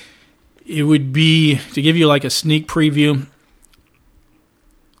would be, to give you like a sneak preview,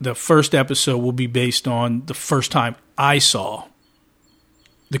 the first episode will be based on the first time I saw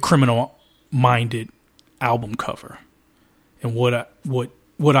the Criminal Minded album cover and what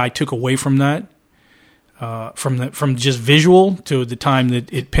I took away from that, from just visual to the time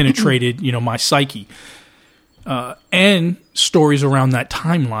that it penetrated, my psyche, and stories around that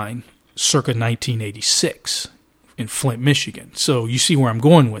timeline circa 1986 in Flint, Michigan. So you see where I'm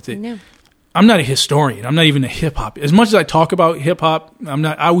going with it. No. I'm not a historian. I'm not even a hip hop. As much as I talk about hip hop,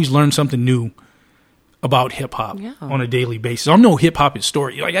 I always learn something new about hip-hop on a daily basis. I'm no hip-hop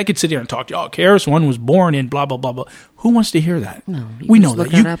historian. Like, I could sit here and talk to you, KRS-One was born in blah, blah, blah, blah. Who wants to hear that? No, we know that.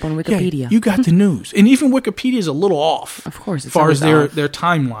 Look that up on Wikipedia. Yeah, you got the news. And even Wikipedia is a little off. Of course, as far as their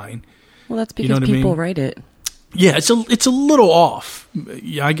timeline. Well, that's because people write it. Yeah, it's a little off.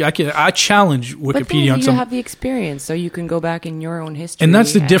 Yeah, I challenge Wikipedia on some. You have the experience, so you can go back in your own history. And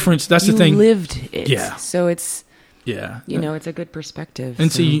that's the difference. That's the thing. You lived it. Yeah. So it's... Yeah, it's a good perspective.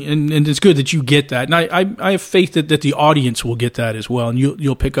 And see, and it's good that you get that, and I have faith that the audience will get that as well, and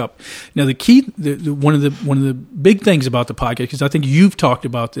you'll pick up. Now, the key, one of the big things about the podcast, because I think you've talked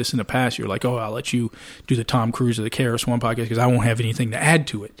about this in the past. You're like, I'll let you do the Tom Cruise or the KRS-One podcast because I won't have anything to add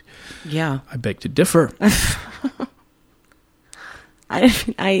to it. Yeah, I beg to differ.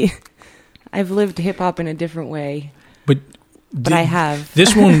 I've lived hip hop in a different way, but I have.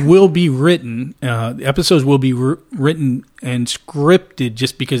 This one will be written. The episodes will be written and scripted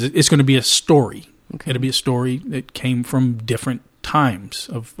just because it's going to be a story. Okay. It'll be a story that came from different times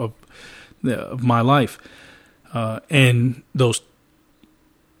of my life, and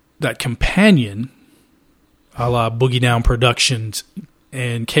that companion, a la Boogie Down Productions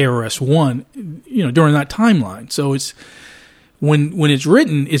and KRS-One, during that timeline. So it's when it's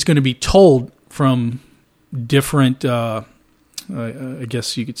written, it's going to be told from different. I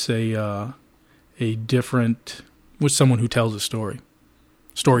guess you could say a different... What's someone who tells a story?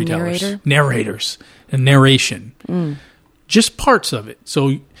 Storytellers. Narrators. And narration. Just parts of it.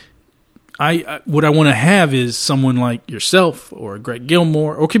 So what I want to have is someone like yourself or Greg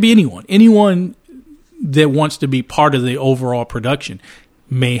Gilmore, or it could be anyone. Anyone that wants to be part of the overall production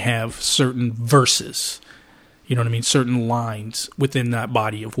may have certain verses. You know what I mean? Certain lines within that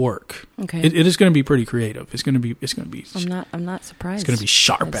body of work. Okay. It is going to be pretty creative. It's going to be. I'm not surprised. It's going to be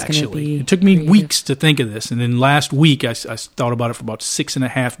sharp. Actually, it took me weeks to think of this, and then last week I thought about it for about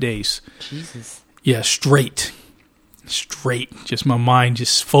 6.5 days. Jesus. Yeah, straight. Just my mind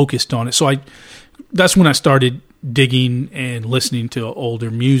just focused on it. So that's when I started digging and listening to older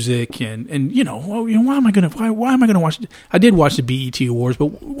music, and why am I going to watch? I did watch the BET Awards,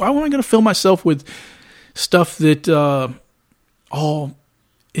 but why am I going to fill myself with stuff that all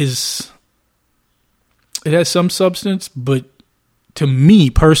is, it has some substance, but to me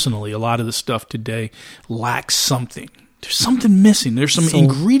personally, a lot of the stuff today lacks something. There's something missing. There's some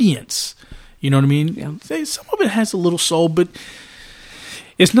ingredients. You know what I mean? Yeah. Some of it has a little soul, but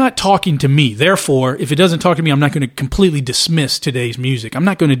it's not talking to me. Therefore, if it doesn't talk to me, I'm not going to completely dismiss today's music. I'm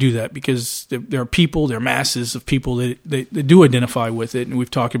not going to do that because there are people, there are masses of people that do identify with it, and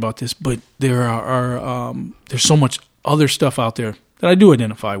we've talked about this. But there's so much other stuff out there that I do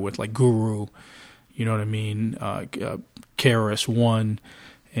identify with, like Guru, you know what I mean, KRS-One,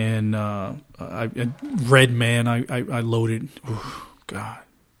 and Redman. I loaded. Ooh, God,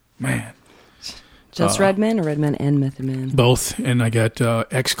 man. Just Redman or Redman and Method Man? Both. And I got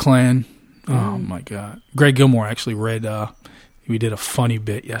X-Clan. Oh, my God. Greg Gilmore actually read, we did a funny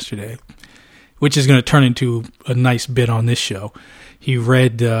bit yesterday, which is going to turn into a nice bit on this show. He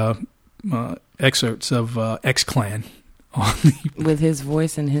read excerpts of X-Clan. With his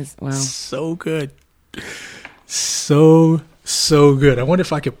voice and his, wow. So good. So good. I wonder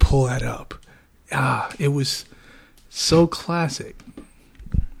if I could pull that up. It was so classic.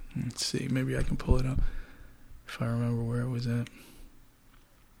 Let's see. Maybe I can pull it up if I remember where it was at.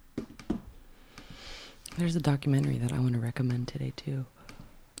 There's a documentary that I want to recommend today, too.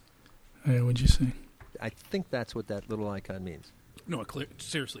 Oh, yeah, what'd you say? I think that's what that little icon means. No,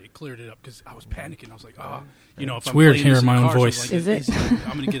 seriously, it cleared it up because I was panicking. I was like, if it's I'm weird hearing my own voice. Like, is it?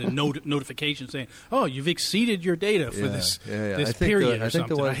 I'm going to get a notification saying, "Oh, you've exceeded your data for this period." I think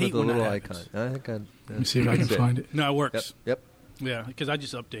the one with the little icon. Let me see if I can find it. No, it works. Yep. Yeah, because I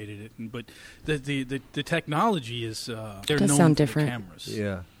just updated it, but the technology is they're does known sound for different. Cameras.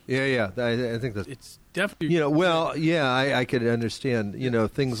 Yeah. I think that's it's definitely. I could understand.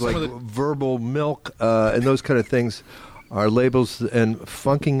 Things like verbal milk and those kind of things are labels and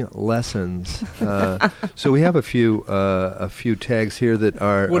funking lessons. So we have a few tags here that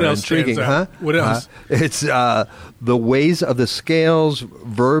are intriguing, huh? What else? It's the ways of the scales,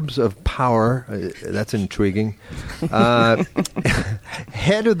 verbs of power. That's intriguing. Head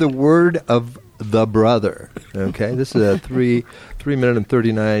of the word of the brother. Okay, this is a 3 minute and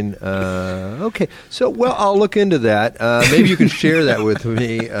 39. Okay, so I'll look into that. Maybe you can share that with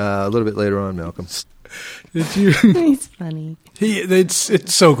me a little bit later on, Malcolm. He's funny.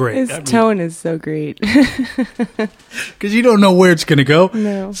 It's so great. His tone is so great because you don't know where it's going to go.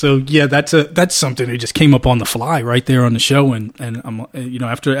 No. So yeah, that's something that just came up on the fly right there on the show, and I'm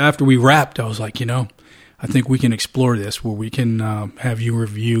after we wrapped, I was like, I think we can explore this where we can have you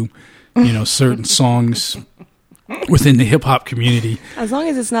review certain songs within the hip hop community. As long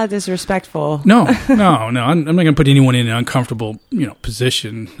as it's not disrespectful. No. I'm not going to put anyone in an uncomfortable,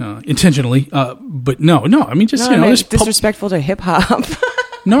 position intentionally. But no. I mean, just it's disrespectful to hip hop.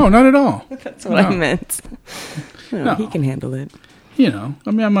 No, not at all. That's what I meant. No, he can handle it.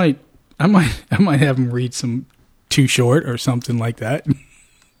 I mean, I might have him read some Too Short or something like that.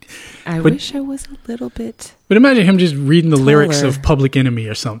 I wish I was a little bit. But imagine him just reading the taller. Lyrics of Public Enemy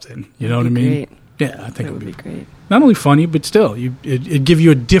or something. You know what I mean? Great. Yeah, I think it would be great. Not only funny, but still, it'd give you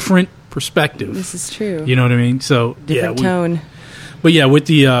a different perspective. This is true. You know what I mean? So different tone. But yeah, with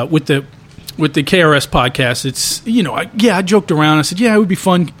the KRS podcast, it's I joked around. I said, it would be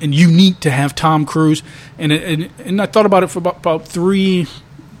fun and unique to have Tom Cruise, and I thought about it for about 3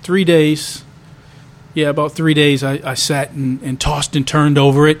 days. Yeah, about 3 days. I sat and tossed and turned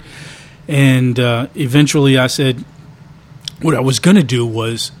over it, and eventually I said, what I was going to do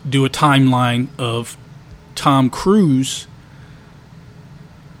was do a timeline of Tom Cruise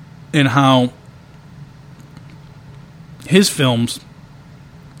and how his films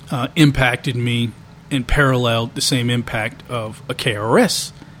impacted me and paralleled the same impact of a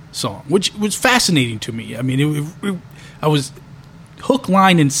KRS song, which was fascinating to me. I mean, I was hook,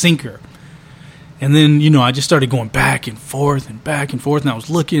 line, and sinker. And then, I just started going back and forth, and I was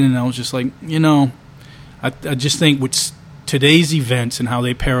looking, and I was just like, I just think with today's events and how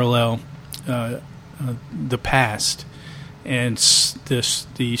they parallel the past and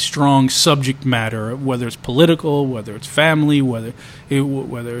the strong subject matter, whether it's political, whether it's family, whether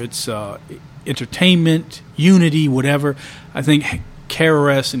it's entertainment, unity, whatever, I think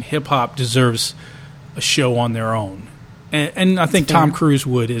KRS and hip-hop deserves a show on their own. And I think Tom Cruise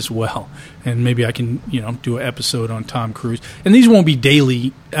would as well. And maybe I can, do an episode on Tom Cruise. And these won't be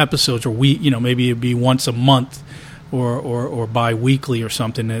daily episodes, or maybe it'd be once a month or bi-weekly or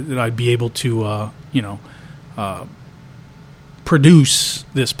something that I'd be able to, produce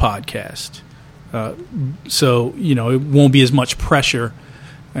this podcast. So, it won't be as much pressure,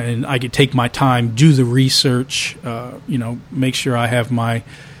 and I could take my time, do the research, make sure I have my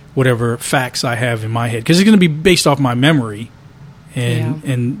whatever facts I have in my head, because it's going to be based off my memory, and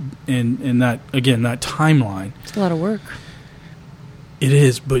that, again, that timeline. It's a lot of work. It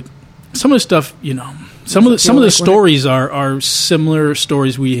is, but some of the stuff, some of the stories are similar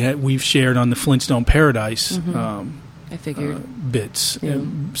stories we've shared on the Flintstone Paradise I figured bits. Yeah.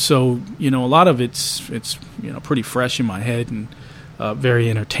 So a lot of it's pretty fresh in my head and very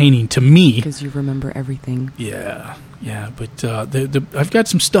entertaining to me because you remember everything. Yeah. But I've got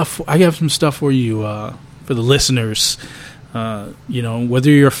some stuff. I have some stuff for you for the listeners. Whether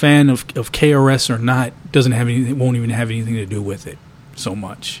you're a fan of KRS or not, won't even have anything to do with it so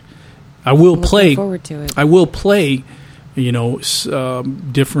much. I will play. Forward to it. I will play.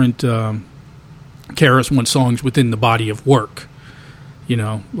 Different KRS-One songs within the body of work,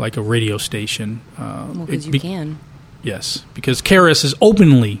 like a radio station. Because you can. Yes, because KRS has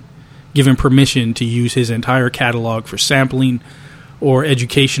openly given permission to use his entire catalog for sampling or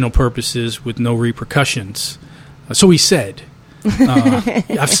educational purposes with no repercussions. So he said.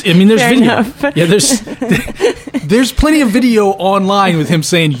 There's video. Enough. Yeah, there's plenty of video online with him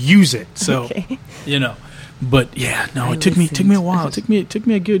saying use it. So, But yeah, no, it took me a while. It took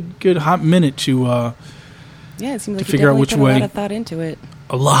me a good hot minute to it seems like to figure out which way. A lot of thought into it.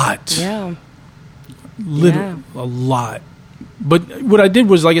 A lot. Yeah. A lot. But what I did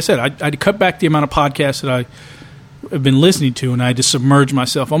was, like I said, I'd cut back the amount of podcasts that I have been listening to, and I had to submerge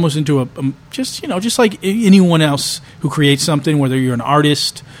myself almost into just like anyone else who creates something, whether you're an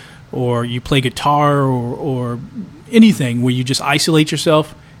artist or you play guitar or anything, where you just isolate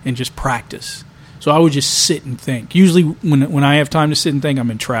yourself and just practice. So I would just sit and think. Usually when I have time to sit and think, I'm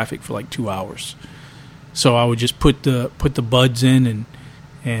in traffic for like 2 hours. So I would just put the buds in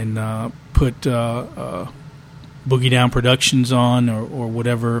and put Boogie Down Productions on or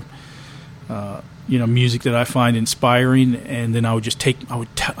whatever music that I find inspiring, and then I would just I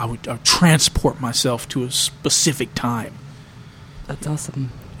would transport myself to a specific time. That's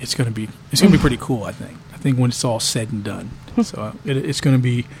awesome. It's gonna be pretty cool. I think when it's all said and done. So it's gonna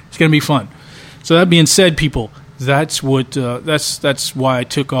be fun. So that being said, people, that's what that's why I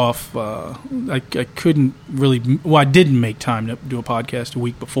took off. I couldn't really. Well, I didn't make time to do a podcast a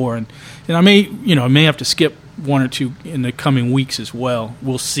week before, and I may have to skip one or two in the coming weeks as well.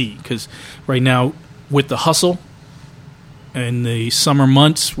 We'll see, because right now with the hustle and the summer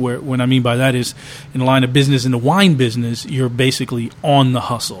months, what I mean by that is in the line of business, in the wine business, you're basically on the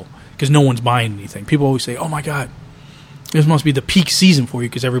hustle because no one's buying anything. People always say, "Oh my God, this must be the peak season for you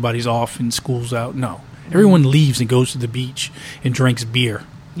because everybody's off and school's out." No. Everyone leaves and goes to the beach and drinks beer.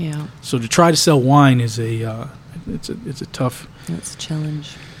 Yeah. So to try to sell wine is it's a tough. It's a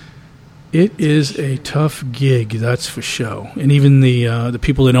challenge. It is a tough gig, that's for sure. And even the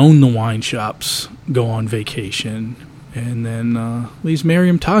people that own the wine shops go on vacation, and then leaves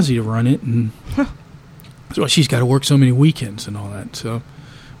Miriam Tazi to run it, and so she's got to work so many weekends and all that. So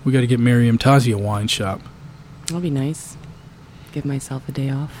we got to get Miriam Tazi a wine shop. That'll be nice. Give myself a day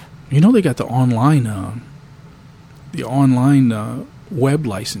off. They got the online web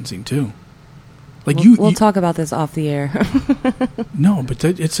licensing too. Like we'll talk about this off the air. No, but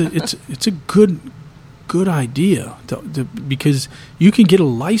it's a good idea because you can get a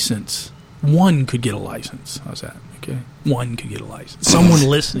license. One could get a license. How's that? Okay, one could get a license. Someone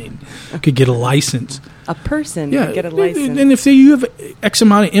listening could get a license. A person could get a license. And if you have X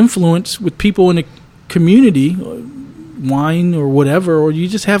amount of influence with people in a community, wine or whatever, or you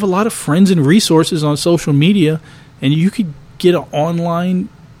just have a lot of friends and resources on social media, and you could get an online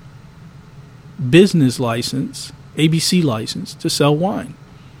business license, ABC license, to sell wine.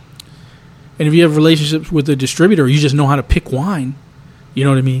 And if you have relationships with a distributor, you just know how to pick wine, you know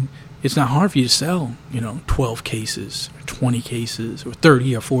what I mean? It's not hard for you to sell, 12 cases, or 20 cases, or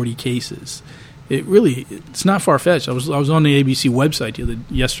 30 or 40 cases. It's not far-fetched. I was on the ABC website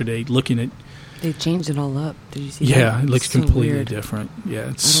yesterday looking at. They changed it all up. Did you see that? Yeah, it looks completely different. Yeah, I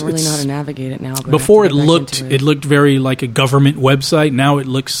don't really know how to navigate it now. But before it looked very like a government website. Now it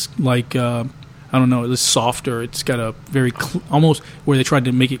looks like I don't know. It was softer. It's got a very almost where they tried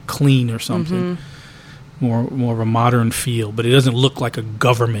to make it clean or something. Mm-hmm. More of a modern feel, but it doesn't look like a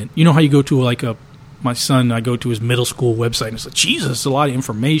government. You know how you go to my son, I go to his middle school website, and it's like, Jesus, it's a lot of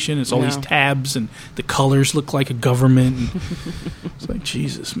information. It's all these tabs, and the colors look like a government. And it's like,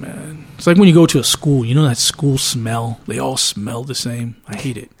 Jesus, man. It's like when you go to a school, that school smell? They all smell the same. I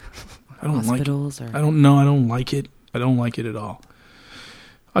hate it. I don't like it. I don't know. I don't like it. I don't like it at all.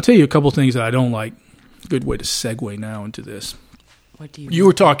 I'll tell you a couple things that I don't like. Good way to segue now into this. What do you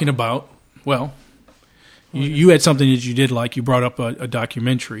were talking about, you had something that you did like. You brought up a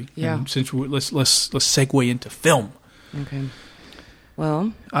documentary. Yeah. And since let's segue into film. Okay.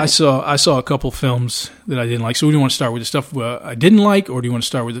 Well, I saw a couple films that I didn't like. So we want to start with the stuff I didn't like, or do you want to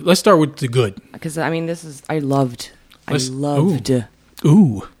start with let's start with the good? Because I loved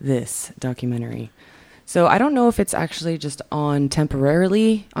this documentary. So I don't know if it's actually just on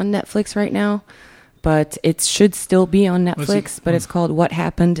temporarily on Netflix right now, but it should still be on Netflix. But it's called What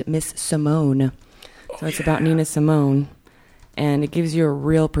Happened, Miss Simone. So it's about Nina Simone, and it gives you a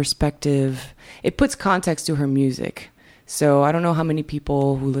real perspective. It puts context to her music. So I don't know how many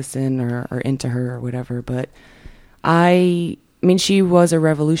people who listen or are into her or whatever, but I mean, she was a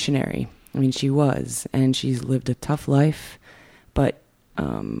revolutionary. I mean, she was, and she's lived a tough life. But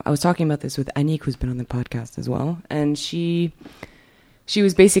I was talking about this with Anik, who's been on the podcast as well, and she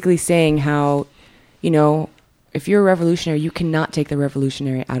was basically saying how, you know, if you're a revolutionary, you cannot take the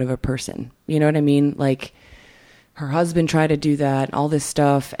revolutionary out of a person. You know what I mean? Like, her husband tried to do that, all this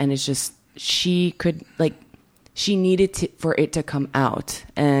stuff, and it's just, she needed for it to come out.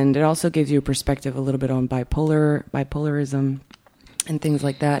 And it also gives you a perspective a little bit on bipolarism and things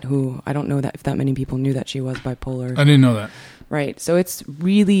like that, who I don't know that if that many people knew that she was bipolar. I didn't know that. Right. So it's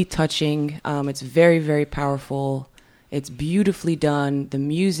really touching. It's very, very powerful. It's beautifully done. The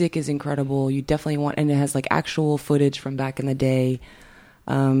music is incredible. You definitely and it has like actual footage from back in the day.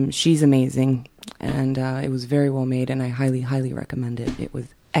 She's amazing. And it was very well made, and I highly, highly recommend it. It was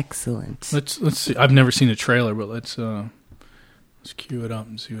excellent. Let's see. I've never seen a trailer, but let's cue it up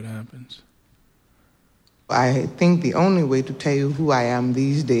and see what happens. I think the only way to tell you who I am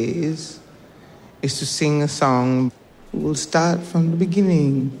these days is to sing a song. We'll start from the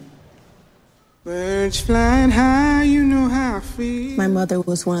beginning. Birds flying high, you know how I feel. My mother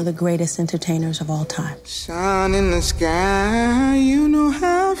was one of the greatest entertainers of all time. Sun in the sky, you know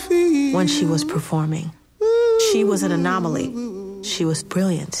how I feel. When she was performing, she was an anomaly. She was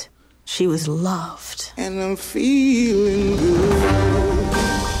brilliant. She was loved. And I'm feeling good.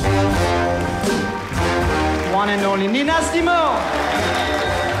 One and only Nina Simone.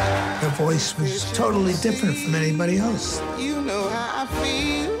 Her voice was totally different from anybody else. You know how I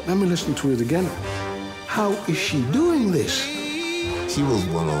feel. Let me listen to it again. How is she doing this? She was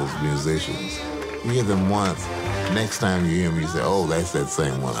one of those musicians. You hear them once, next time you hear them, you say, oh, that's that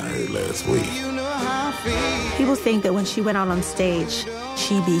same one I heard last week. You know how I feel. People think that when she went out on stage,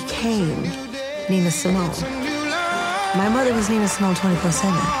 she became Nina Simone. My mother was Nina Simone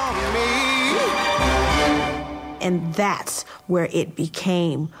 24/7. And that's where it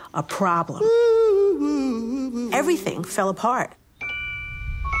became a problem. Everything fell apart.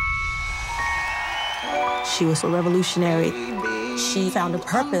 She was a revolutionary. She found a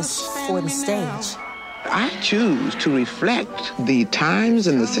purpose for the stage. I choose to reflect the times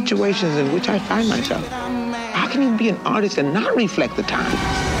and the situations in which I find myself. How can you be an artist and not reflect the times?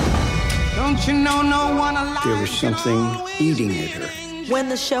 Don't you know no one alive? There was something eating at her. When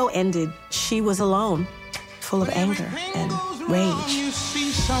the show ended, she was alone, full of anger and rage.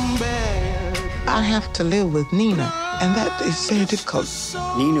 I have to live with Nina, and that is very difficult.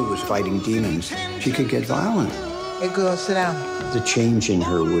 Nina was fighting demons. She could get violent. Hey, girl, sit down. The change in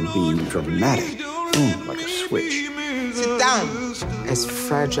her would be dramatic. Boom, like a switch. Sit down. As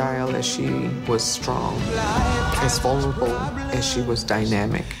fragile as she was strong, as vulnerable as she was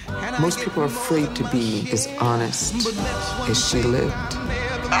dynamic. Most people are afraid to be as honest as she lived.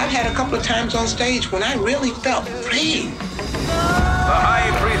 I've had a couple of times on stage when I really felt free. The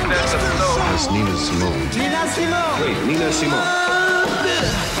high priestess of soul. That's Nina Simone. Nina Simone. Wait, Nina Simone.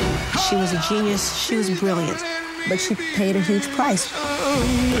 She was a genius. She was brilliant. But she paid a huge price.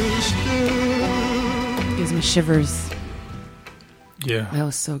 Gives me shivers. Yeah. That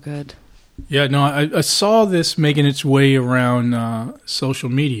was so good. Yeah, no, I saw this making its way around social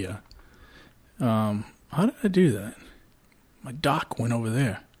media. How did I do that? My dock went over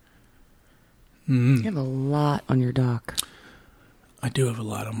there. You have a lot on your dock. I do have a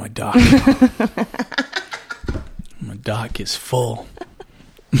lot on my dock. My dock is full.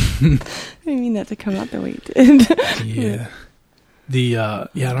 I didn't mean that to come out the way it did. Yeah. I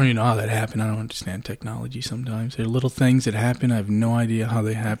don't even know how that happened. I don't understand technology sometimes. There are little things that happen. I have no idea how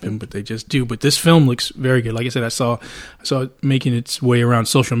they happen, but they just do. But this film looks very good. Like I said, I saw it making its way around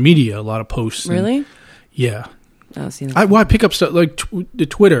social media, a lot of posts. Really? Yeah. Oh, see, I pick up stuff like the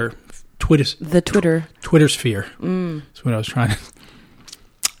Twitter. The Twitter sphere. That's what I was trying to...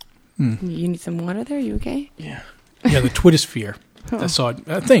 You need some water there? You okay? Yeah. Yeah, the Twitter sphere. I saw it.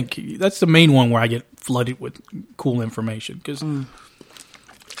 I think that's the main one where I get flooded with cool information because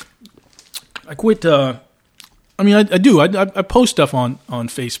I quit. I do. I post stuff on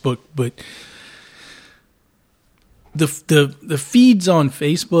Facebook, but the feeds on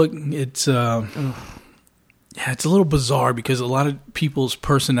Facebook, it's it's a little bizarre because a lot of people's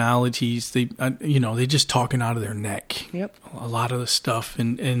personalities, they just talking out of their neck. Yep. A lot of the stuff,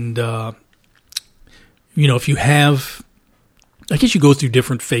 and if you have. I guess you go through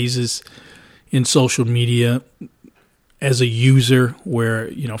different phases in social media, as a user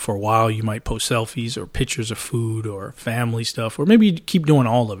where, for a while you might post selfies or pictures of food or family stuff, or maybe you keep doing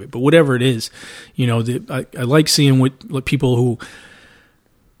all of it. But whatever it is, I like seeing what people who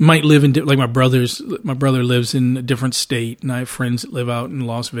might live in, like my brother lives in a different state, and I have friends that live out in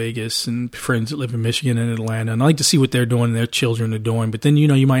Las Vegas and friends that live in Michigan and Atlanta, and I like to see what they're doing, their children are doing. But then,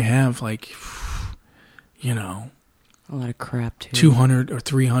 you might have a lot of crap too. 200 or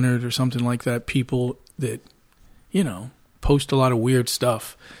 300 or something like that, people that, post a lot of weird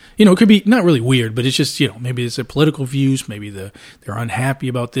stuff. It could be not really weird, but it's just, maybe it's their political views, maybe they're unhappy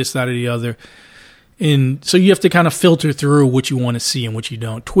about this, that, or the other. And so you have to kind of filter through what you want to see and what you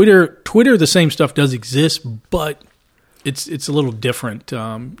don't. Twitter, the same stuff does exist, but it's a little different.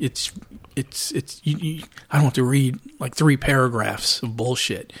 I don't have to read like 3 paragraphs of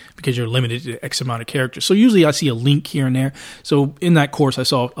bullshit because you're limited to X amount of characters. So usually I see a link here and there. So in that course, I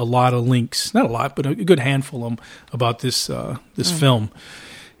saw a lot of links, not a lot, but a good handful of them about this film.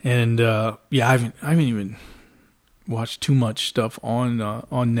 And I haven't even watched too much stuff on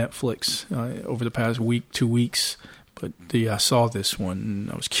Netflix over the past week, 2 weeks. But I saw this one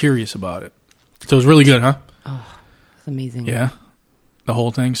and I was curious about it. So it was really good, huh? Oh, it's amazing. Yeah. The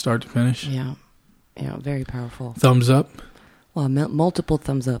whole thing, start to finish? Yeah, very powerful. Thumbs up? Well, multiple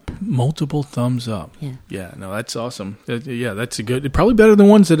thumbs up. Multiple thumbs up. Yeah. Yeah, no, that's awesome. Yeah, that's a good, probably better than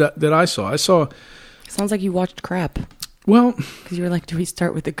ones that I saw. Sounds like you watched crap. Well. Because you were like, do we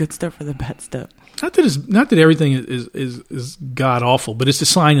start with the good stuff or the bad stuff? Not that everything is god-awful, but it's a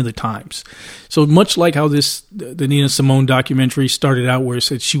sign of the times. So much like how the Nina Simone documentary started out where it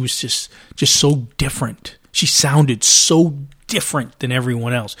said she was just so different. She sounded so different than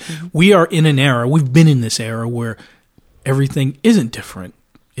everyone else. Mm-hmm. We are in an era, we've been in this era where everything isn't different.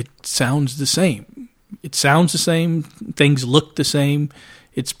 It sounds the same. Things look the same.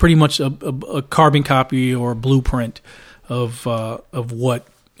 It's pretty much a carbon copy or a blueprint of what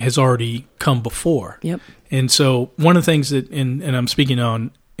has already come before. Yep. And so one of the things that, and I'm speaking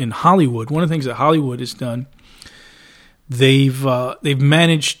on in Hollywood, one of the things that Hollywood has done, they've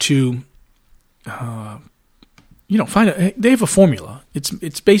managed to they have a formula.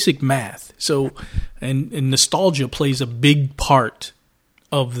 It's basic math. So, and nostalgia plays a big part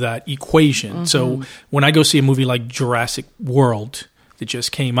of that equation. Mm-hmm. So when I go see a movie like Jurassic World that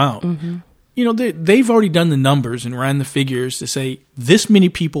just came out, mm-hmm. They've already done the numbers and ran the figures to say this many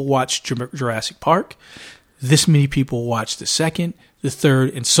people watched Jurassic Park, this many people watched the second, the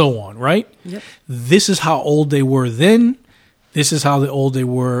third, and so on, right? Yep. This is how old they were then. This is how old they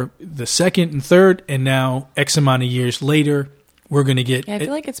were the second and third, and now X amount of years later, we're going to get... Yeah, I feel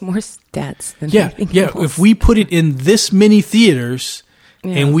like it's more stats than anything else. If we put it in this many theaters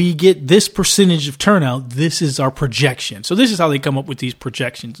and we get this percentage of turnout, this is our projection. So this is how they come up with these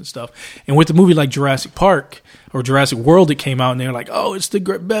projections and stuff. And with a movie like Jurassic Park or Jurassic World that came out, and they're like, oh, it's the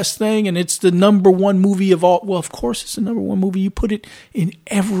best thing, and it's the number one movie of all. Well, of course it's the number one movie. You put it in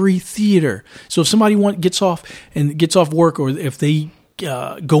every theater. So if somebody gets off work, or if they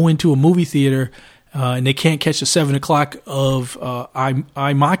go into a movie theater and they can't catch the 7 o'clock of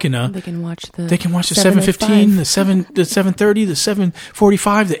I Machina, they can watch the 7:15, the 7:30, the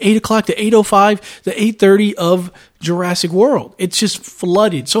 7:45, the 8 o'clock, the 8:05, the 8:30 of Jurassic World. It's just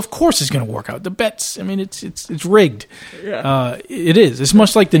flooded. So of course it's going to work out. The bets, I mean, it's rigged. Yeah. It is. It's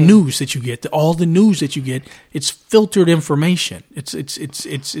much like the news that you get. All the news that you get, it's filtered information. It's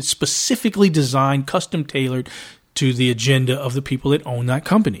specifically designed, custom tailored to the agenda of the people that own that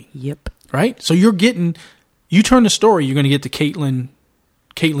company. Yep. Right? So you turn the story, you're going to get the Caitlyn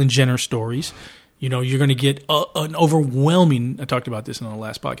Jenner stories. You're going to get an overwhelming, I talked about this in the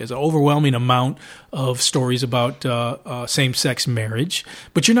last podcast, an overwhelming amount of stories about same-sex marriage.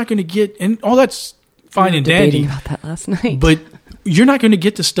 But you're not going to get, and all that's fine and dandy. About that last night. But you're not going to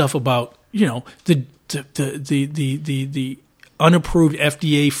get the stuff about, the unapproved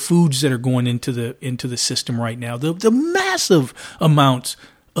FDA foods that are going into the system right now. The massive amounts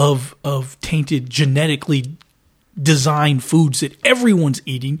of tainted, genetically designed foods that everyone's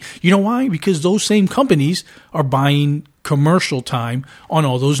eating. You know why? Because those same companies are buying commercial time on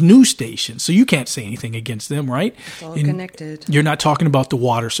all those news stations. So you can't say anything against them, right? It's all connected. You're not talking about the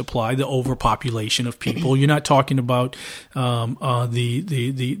water supply, the overpopulation of people. You're not talking about the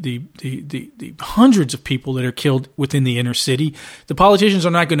hundreds of people that are killed within the inner city. The politicians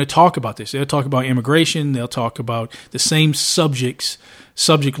are not going to talk about this. They'll talk about immigration. They'll talk about the same subject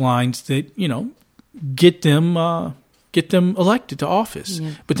lines that, get them elected to office.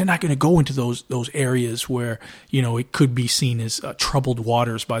 Yeah. But they're not going to go into those areas where, it could be seen as troubled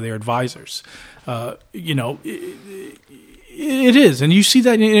waters by their advisors. It is. And you see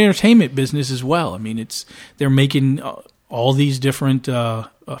that in the entertainment business as well. I mean, they're making all these different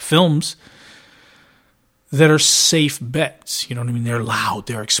films that are safe bets. You know what I mean? They're loud,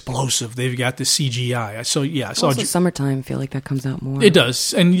 they're explosive, they've got the CGI. I saw also summertime, I feel like that comes out more. It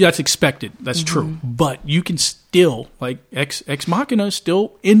does, and that's expected. That's true. But you can still, like, Ex Machina is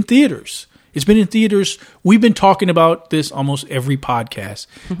still in theaters. It's been in theaters. We've been talking about this almost every podcast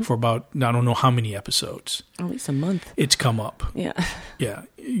for about, I don't know how many episodes. At least a month. It's come up. Yeah. Yeah.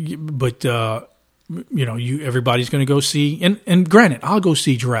 But, everybody's going to go see, and granted, I'll go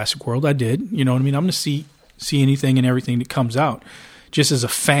see Jurassic World. I did. You know what I mean? I'm going to see anything and everything that comes out just as a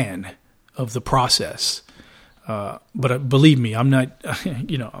fan of the process. But believe me, I'm not,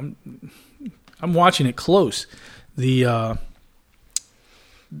 I'm watching it close. The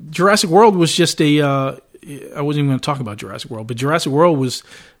Jurassic World was just I wasn't even going to talk about Jurassic World, but Jurassic World was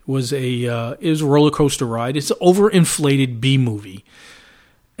a roller coaster ride. It's an overinflated B movie,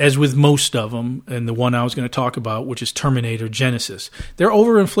 as with most of them, and the one I was going to talk about, which is Terminator Genesis. They're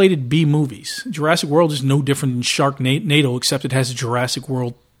overinflated B movies. Jurassic World is no different than Sharknado, except it has a Jurassic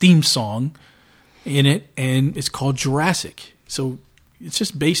World theme song in it, and it's called Jurassic. So it's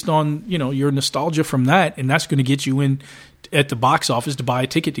just based on, your nostalgia from that, and that's going to get you in at the box office to buy a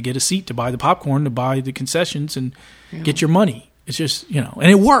ticket, to get a seat, to buy the popcorn, to buy the concessions, and get your money. It's just, and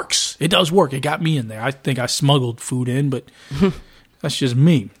it works. It does work. It got me in there. I think I smuggled food in, but that's just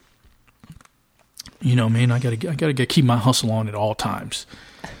me. Man, I gotta keep my hustle on at all times.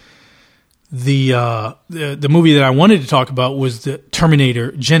 The movie that I wanted to talk about was the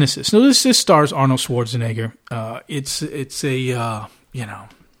Terminator Genesis. Now, this stars Arnold Schwarzenegger. It's a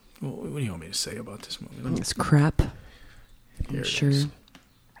what do you want me to say about this movie? It's crap. I'm sure.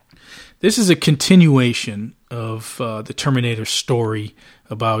 This is a continuation of the Terminator story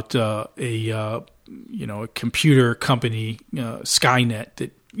about a computer company, Skynet,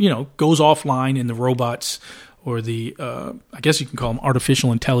 that goes offline, and the robots, or the I guess you can call them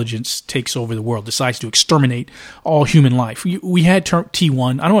artificial intelligence, takes over the world, decides to exterminate all human life. We had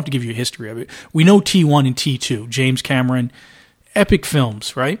T1. I don't have to give you a history of it. We know T1 and T2. James Cameron, epic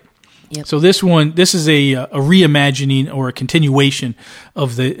films, right? Yep. So this is a reimagining or a continuation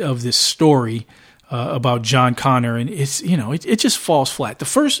of this story about John Connor, and it's it just falls flat.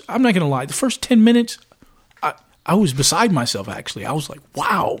 I'm not going to lie, the first 10 minutes, I was beside myself. Actually, I was like,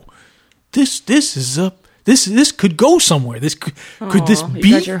 wow, this could go somewhere. Could this be?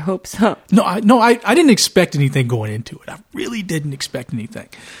 You got your hopes up. No, I didn't expect anything going into it. I really didn't expect anything.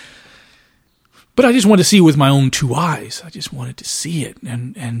 But I just wanted to see it with my own two eyes. I just wanted to see it,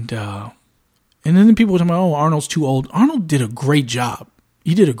 and then people were talking about, Arnold's too old. Arnold did a great job.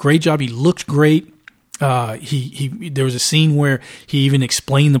 He did a great job. He looked great. There was a scene where he even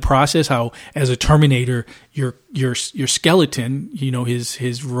explained the process, how as a Terminator, your skeleton,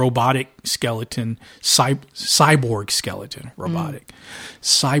 his robotic skeleton, cyborg skeleton,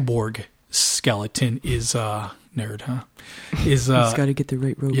 cyborg skeleton is nerd, huh? He's got to get the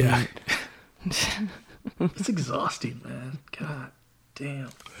right robot. Yeah. It's exhausting, man. God damn.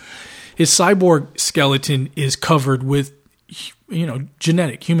 His cyborg skeleton is covered with,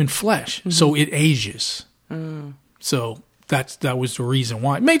 genetic human flesh, so it ages. So that was the reason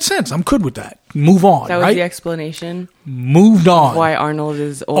why. It made sense. I'm good with that. Move on. That was the explanation. Moved on. Why Arnold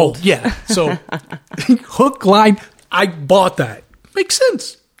is old. Oh yeah. So hook, line. I bought that. Makes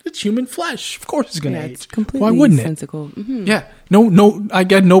sense. It's human flesh. Of course, it's going to age. It's completely Why wouldn't sensical. it? Mm-hmm. Yeah. No. I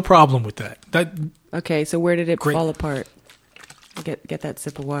got no problem with that. Okay. So where did it fall apart? Get that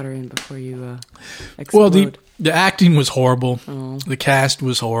sip of water in before you explode. Well, the acting was horrible. Oh. The cast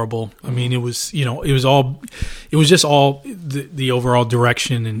was horrible. I mean, it was just all the overall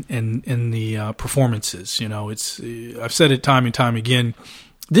direction and the performances. I've said it time and time again.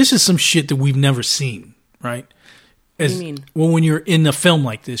 This is some shit that we've never seen, right? What do you mean? Well, when you're in a film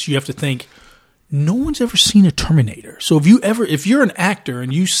like this, you have to think, no one's ever seen a Terminator. So if you're an actor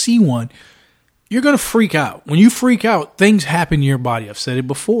and you see one, you're going to freak out. When you freak out, things happen to your body. I've said it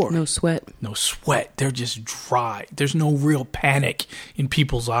before. No sweat. They're just dry. There's no real panic in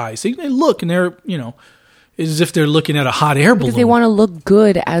people's eyes. They look and they're, as if they're looking at a hot air balloon. Because they want to look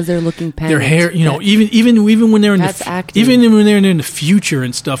good as they're looking panicked. Their hair, even when they're in even when they're in the future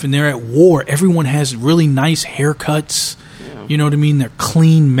and stuff, and they're at war, everyone has really nice haircuts. Yeah. You know what I mean? They're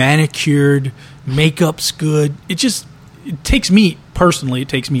clean, manicured, makeup's good. It takes me personally. It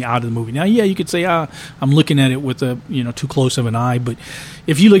takes me out of the movie. Now, yeah, you could say, I'm looking at it with too close of an eye. But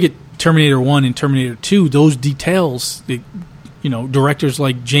if you look at Terminator 1 and Terminator 2, those details, directors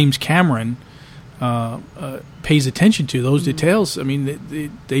like James Cameron pays attention to those details. I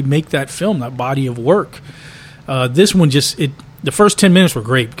mean, they make that film, that body of work. This one the first 10 minutes were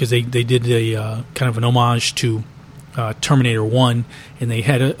great because they did a kind of an homage to Terminator 1, and they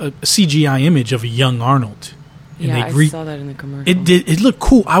had a CGI image of a young Arnold. And yeah, I saw that in the commercial. It looked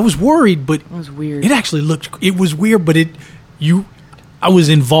cool. I was worried, but it was weird. It was weird, but I was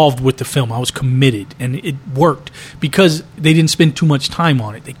involved with the film. I was committed, and it worked because they didn't spend too much time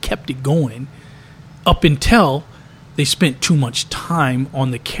on it. They kept it going up until they spent too much time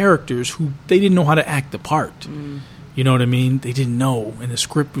on the characters who they didn't know how to act the part. You know what I mean? They didn't know, and the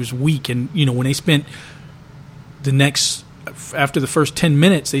script was weak. And when they spent after the first 10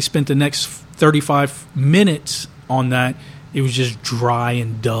 minutes, they spent the next 35 minutes on that. It was just dry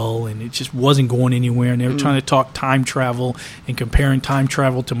and dull, and it just wasn't going anywhere. And they were trying to talk time travel and comparing time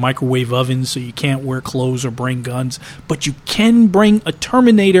travel to microwave ovens, so you can't wear clothes or bring guns. But you can bring a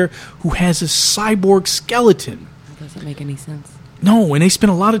Terminator who has a cyborg skeleton. That doesn't make any sense. No, and they spent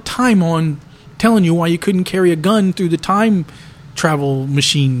a lot of time on telling you why you couldn't carry a gun through the time travel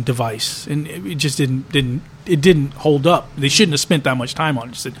machine device. And it just didn't hold up. They shouldn't have spent that much time on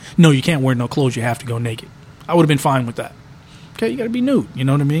it. Just said, no, you can't wear no clothes. You have to go naked. I would have been fine with that. Okay, you got to be nude. You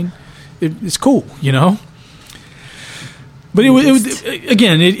know what I mean? It's cool, But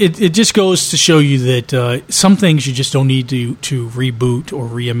it just goes to show you that some things you just don't need to reboot or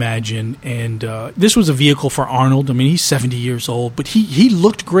reimagine. And this was a vehicle for Arnold. I mean, he's 70 years old, but he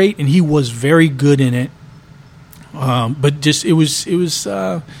looked great and he was very good in it. But just it was just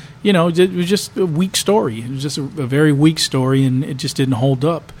a weak story. It was just a very weak story, and it just didn't hold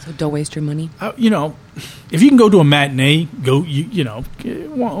up. So don't waste your money. If you can go to a matinee, go.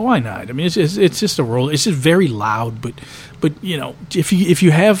 Why not? I mean, it's just a roll. It's just very loud, but if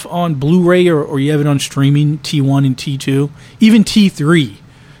you have on Blu-ray or you have it on streaming, T1 and T2, even T3,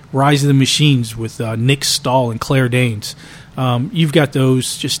 Rise of the Machines with Nick Stahl and Claire Danes, you've got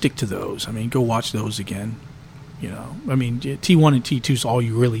those. Just stick to those. I mean, go watch those again. I mean, T1 and T2 is all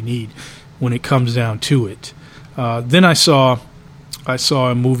you really need when it comes down to it. Then I saw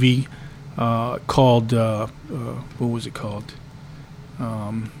a movie called what was it called?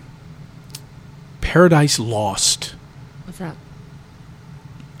 Paradise Lost. What's that?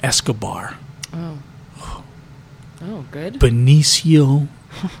 Escobar. Oh, good. Benicio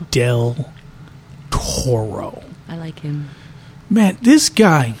del Toro. I like him. Man, this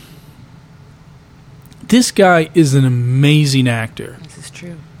guy is an amazing actor. This is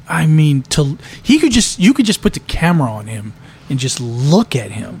true. I mean, you could just put the camera on him and just look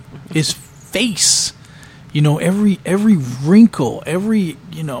at him. His face, every wrinkle, every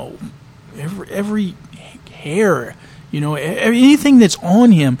hair, anything that's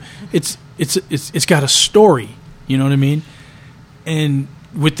on him, it's got a story. You know what I mean? And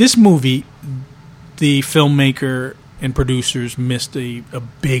with this movie, the filmmaker and producers missed a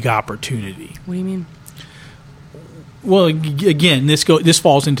big opportunity. What do you mean? Well, again, this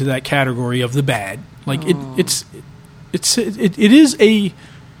falls into that category of the bad. Like it's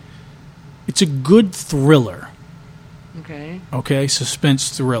a good thriller. Okay, suspense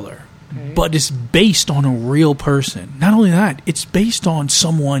thriller. Okay. But it's based on a real person. Not only that, it's based on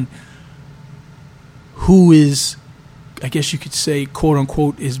someone who is, I guess you could say, quote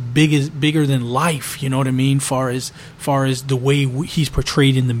unquote, bigger than life. You know what I mean? Far as the way he's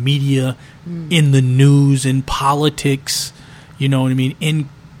portrayed in the media, in the news, in politics. You know what I mean? In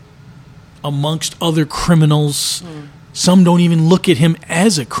amongst other criminals, some don't even look at him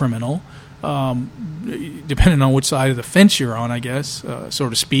as a criminal, depending on which side of the fence you're on, I guess, so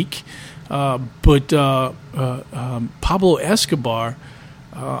to speak. But Pablo Escobar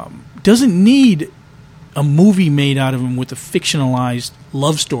doesn't need a movie made out of him with a fictionalized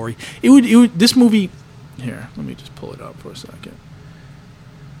love story. It would this movie. Here, let me just pull it up for a second.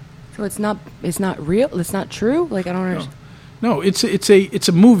 So it's not real. It's not true. Like, I don't understand. No, it's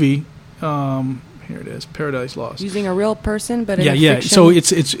a movie. Here it is, Paradise Lost. Using a real person, but yeah. So it's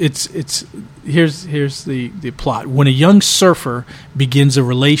here's the plot. When a young surfer begins a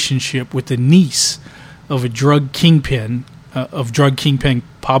relationship with the niece of a drug kingpin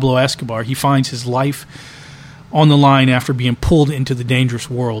Pablo Escobar, he finds his life on the line after being pulled into the dangerous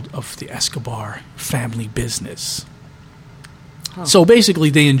world of the Escobar family business. Huh. So basically,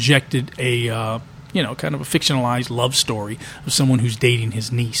 they injected a kind of a fictionalized love story of someone who's dating his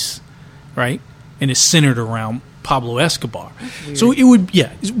niece, right? And it's centered around Pablo Escobar. So it would,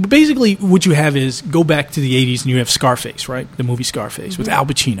 basically what you have is, go back to the 80s and you have Scarface, right? The movie Scarface with Al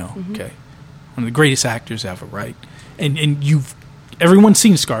Pacino, okay? One of the greatest actors ever, right? And everyone's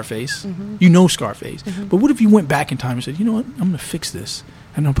seen Scarface. You know Scarface. But what if you went back in time and said, you know what, I'm going to fix this.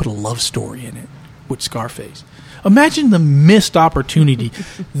 I'm going to put a love story in it with Scarface. Imagine the missed opportunity.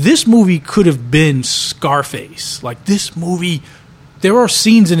 This movie could have been Scarface. Like, this movie, there are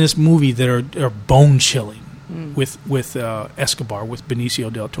scenes in this movie that are bone-chilling. with Escobar, with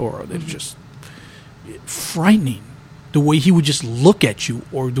Benicio del Toro. They're just frightening. The way he would just look at you,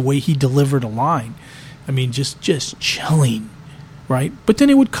 or the way he delivered a line. I mean, just chilling, right? But then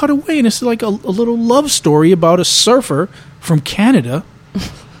it would cut away, and it's like a little love story about a surfer from Canada.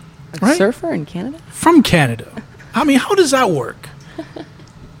 A surfer in Canada? From Canada. I mean, how does that work?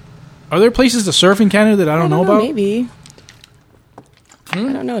 Are there places to surf in Canada that I don't know about? Maybe. I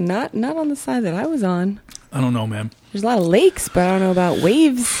don't know. Not on the side that I was on. I don't know, man. There's a lot of lakes, but I don't know about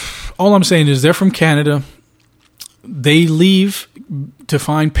waves. All I'm saying is they're from Canada. They leave to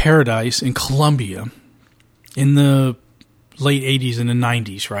find paradise in Colombia in the late 80s and the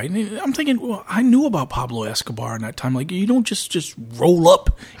 90s, right? And I'm thinking, well, I knew about Pablo Escobar in that time. Like, you don't just roll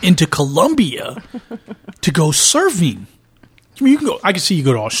up into Colombia to go surfing. I mean, you can go. I can see you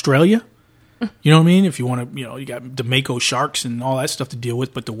go to Australia. You know what I mean? If you want to, you got the Mako sharks and all that stuff to deal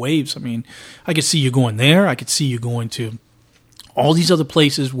with. But the waves, I mean, I could see you going there. I could see you going to all these other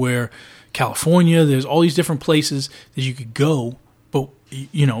places where California, there's all these different places that you could go. But,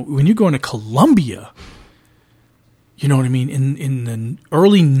 when you're going to Colombia, you know what I mean? In the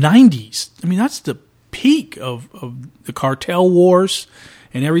early 90s, I mean, that's the peak of the cartel wars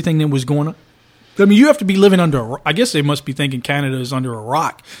and everything that was going on. I mean, you have to be living under I guess they must be thinking Canada is under a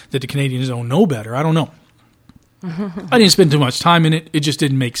rock, that the Canadians don't know better. I don't know. I didn't spend too much time in it. It just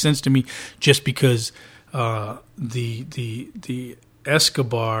didn't make sense to me, just because the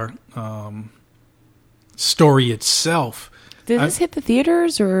Escobar story itself. Did this hit the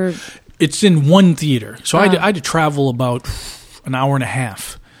theaters, or? It's in one theater. So I had to travel about an hour and a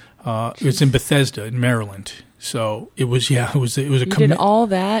half. It's in Bethesda in Maryland. So it was a commitment. You did all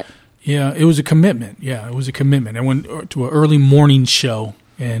that? Yeah, it was a commitment. I went to an early morning show,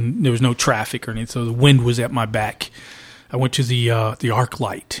 and there was no traffic or anything, so the wind was at my back. I went to the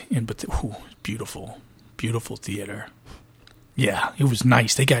ArcLight, beautiful, beautiful theater. Yeah, it was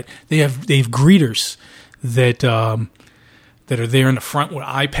nice. They have greeters that are there in the front with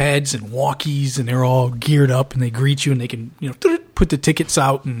iPads and walkies, and they're all geared up, and they greet you, and they can put the tickets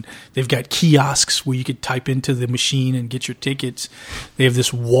out, and they've got kiosks where you could type into the machine and get your tickets. They have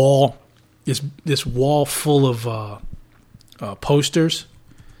this wall full of posters.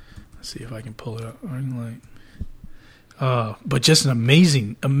 Let's see if I can pull it up. But just an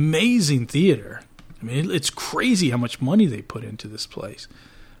amazing theater. I mean, it's crazy how much money they put into this place.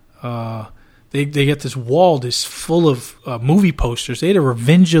 They got this wall that's full of movie posters. They had a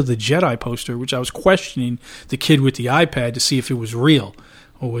Revenge of the Jedi poster, which I was questioning the kid with the iPad to see if it was real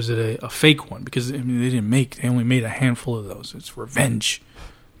or was it a fake one. Because, I mean, they only made a handful of those. It's Revenge,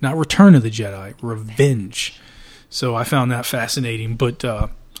 not Return of the Jedi, Revenge. So I found that fascinating. But,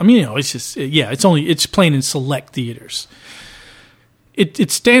 it's just, it's playing in select theaters.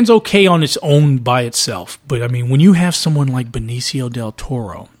 It stands okay on its own by itself. But, I mean, when you have someone like Benicio del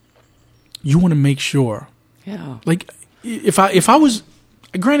Toro, you want to make sure. Yeah. Like, if I was,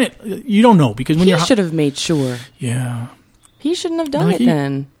 granted, you don't know, because when he should have made sure. Yeah. He shouldn't have done it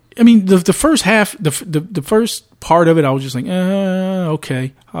then. I mean, the first half, the first part of it, I was just like,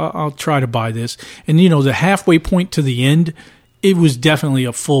 okay, I'll try to buy this. And the halfway point to the end, it was definitely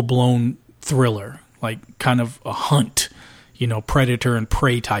a full blown thriller, like kind of a hunt, predator and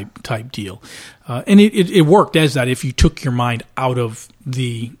prey type deal, and it worked as that if you took your mind out of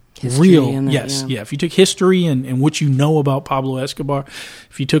the history if you took history and what you know about Pablo Escobar,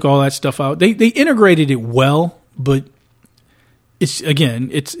 if you took all that stuff out, they integrated it well, but it's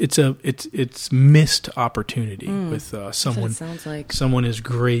missed opportunity with someone as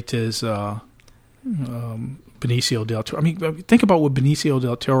great as Benicio del Toro. I mean, think about what Benicio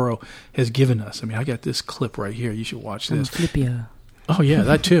del Toro has given us. I mean, I got this clip right here. You should watch this. Oh yeah,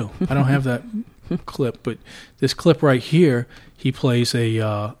 that too. I don't have that clip, but this clip right here, he plays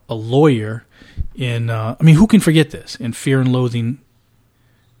a lawyer in. Who can forget this? In Fear and Loathing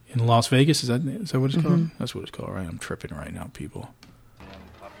in Las Vegas. Is that what it's called? That's what it's called, right? I'm tripping right now, people.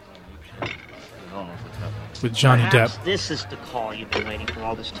 With Johnny Depp. This is the call you've been waiting for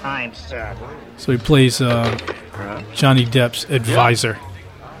all this time, sir. So he plays Johnny Depp's advisor.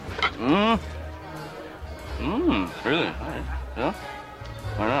 Really? Yeah?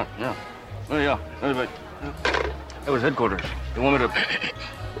 Why not? Yeah. Oh, yeah. That was headquarters. You want me to...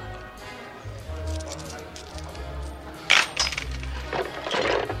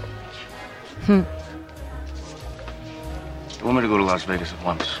 You want me to go to Las Vegas at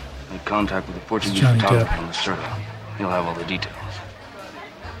once? Make contact with the Portuguese photographer on the server. He'll have all the details.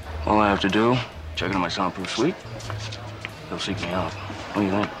 All I have to do, check into my soundproof suite. He'll seek me out. What do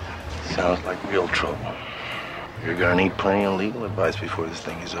you think? Sounds like real trouble. You're gonna need plenty of legal advice before this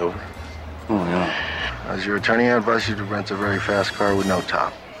thing is over. Oh, yeah. As your attorney, I advise you to rent a very fast car with no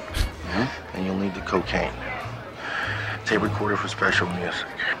top. Mm-hmm. And you'll need the cocaine. Tape recorder for special music.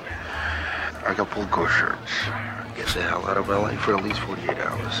 Acapulco shirts. Get the hell out of LA for at least 48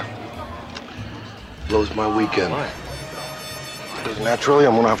 hours. Blows my weekend. Because naturally,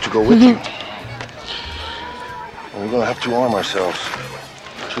 I'm gonna have to go with you. And we're gonna have to arm ourselves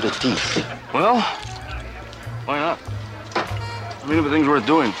to the teeth. Well, why not? I mean, everything's worth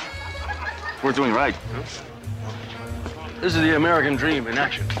doing. Worth doing right. This is the American dream in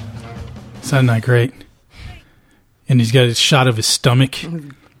action. Sound not great. And he's got a shot of his stomach.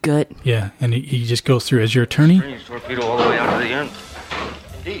 Good. Yeah, and he just goes through as your attorney. Torpedo all the way out to the end.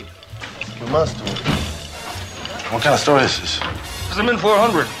 Indeed. We must do it. What kind of story is this? It's the Min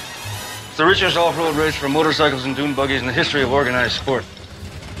 400. It's the richest off-road race for motorcycles and dune buggies in the history of organized sport.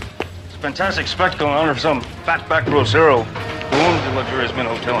 It's a fantastic spectacle in honor of some fat back row zero who owns the luxurious Min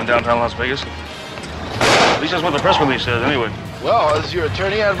Hotel in downtown Las Vegas. At least that's what the press release says, anyway. Well, as your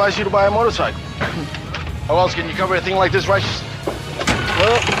attorney, I advise you to buy a motorcycle. How else can you cover a thing like this righteously?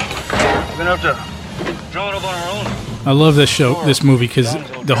 Well, we're gonna have to draw it up on our own. I love this movie, because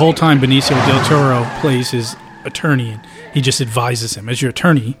the whole time Benicio del Toro plays his attorney, and he just advises him, as your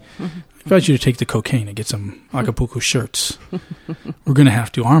attorney, I advise you to take the cocaine and get some Acapulco shirts. We're going to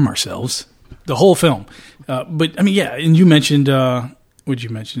have to arm ourselves. The whole film. But, I mean, yeah, and you mentioned, what'd you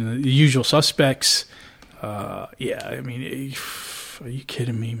mention? The Usual Suspects. Yeah, I mean, are you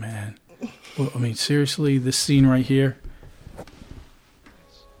kidding me, man? Well, I mean, seriously, this scene right here.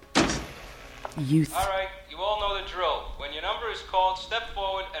 Youth. All right, you all know the drill. When your number is called, step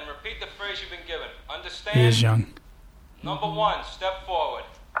forward and repeat the phrase you've been given. Understand? He is young. Number 1, step forward.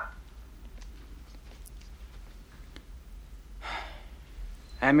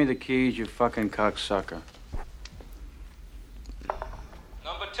 Hand me the keys, you fucking cocksucker.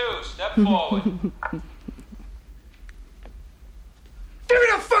 Number 2, step forward. Give me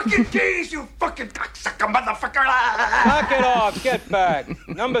the fucking keys, you fucking cocksucker motherfucker! Knock it off, get back.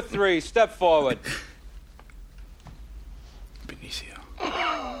 Number 3, step forward. Benicio.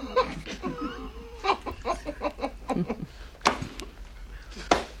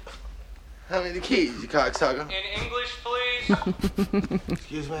 Hand me the keys, you cocksucker. In English, please.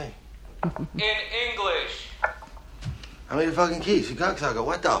 Excuse me. In English. Hand me the fucking keys, you cocksucker.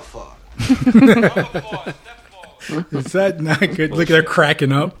 What the fuck? Number 4, step forward. Is that not good? Look, they're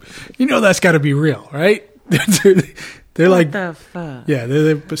cracking up. You know that's got to be real, right? They're like, what the fuck? Yeah,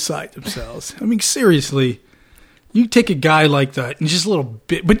 they're beside themselves. I mean, seriously, you take a guy like that and just a little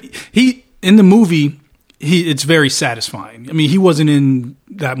bit, but he in the movie, it's very satisfying. I mean, he wasn't in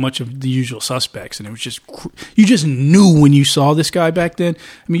that much of The Usual Suspects, and it was just you just knew when you saw this guy back then.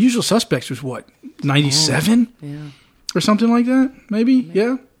 I mean, Usual Suspects was what, 97? Yeah, or something like that, maybe.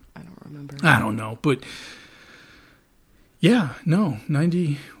 Yeah, I don't remember. I don't know, but. Yeah, no,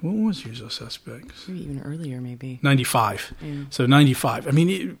 90, what was Usual Suspects? Maybe even earlier, maybe. 95. Yeah. So 95. I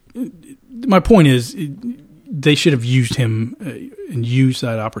mean, my point is, they should have used him and used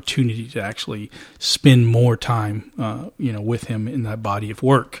that opportunity to actually spend more time, with him in that body of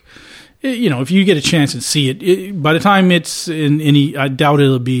work. If you get a chance and see it, by the time it's in any, I doubt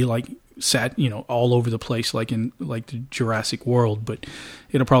it'll be like all over the place like in like the Jurassic World, but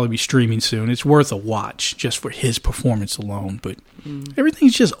it'll probably be streaming soon. It's worth a watch just for his performance alone, but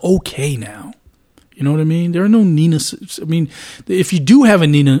everything's just okay now. You know what I mean? There are no Nina. I mean, if you do have a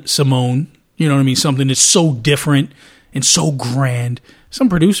Nina Simone, you know what I mean, something that's so different and so grand, some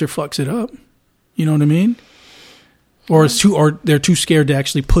producer fucks it up. You know what I mean? Or they're too scared to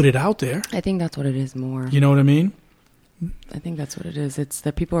actually put it out there. I think that's what it is more. You know what I mean? I think that's what it is. It's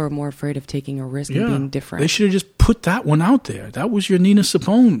that people are more afraid of taking a risk and being different. They should have just put that one out there. That was your Nina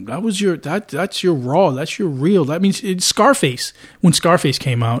Simone. That was that's your raw. That's your real. That means Scarface. When Scarface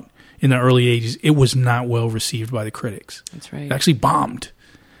came out in the early 80s, it was not well received by the critics. That's right. It actually bombed.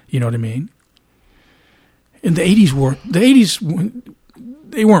 You know what I mean? And the 80s,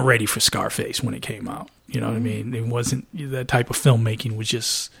 they weren't ready for Scarface when it came out. You know what I mean? It wasn't, that type of filmmaking was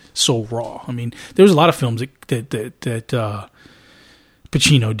just so raw. I mean, there was a lot of films that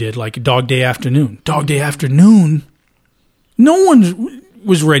Pacino did, like Dog Day Afternoon. Dog Day Afternoon, no one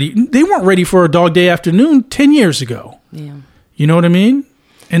was ready. They weren't ready for a Dog Day Afternoon 10 years ago. Yeah. You know what I mean?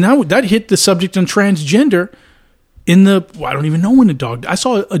 And that hit the subject on transgender I don't even know when I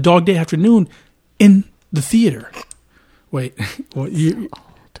saw a Dog Day Afternoon in the theater. Wait, what? You're old.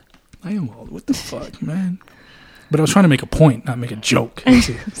 I am old. What the fuck, man? But I was trying to make a point, not make a joke. I'm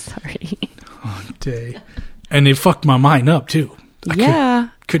sorry. Oh, day. And it fucked my mind up, too. I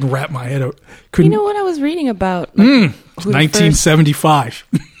couldn't wrap my head out. You know what I was reading about? 1975.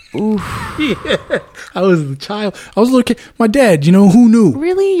 Oof. Yeah, I was a child. I was a little kid. My dad, who knew?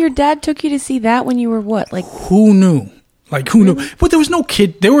 Really? Your dad took you to see that when you were what? Like, who knew? Like, who knew? But there was no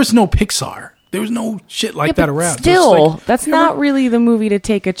There was no Pixar. There was no shit like that around. Still, so that's not really the movie to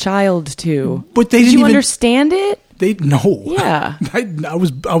take a child to. But Did you understand it? No. Yeah. I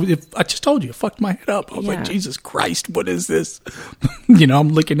just told you, it fucked my head up. I was like, Jesus Christ, what is this? I'm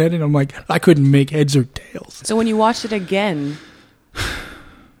looking at it. I'm like, I couldn't make heads or tails. So when you watched it again,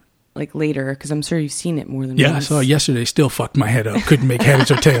 like later, because I'm sure you've seen it more than once. I saw it yesterday. Still fucked my head up. Couldn't make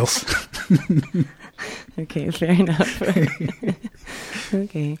heads or tails. Okay, fair enough.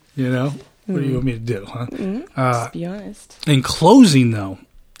 Okay. What do you want me to do, huh? Just be honest. In closing, though,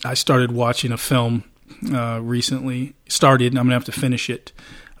 I started watching a film recently. I'm going to have to finish it.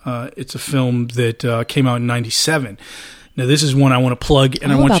 It's a film that came out in 97. Now, this is one I want to plug.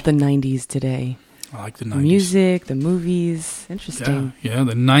 And All about the 90s today. I like the 90s. The music, the movies. Interesting. Yeah,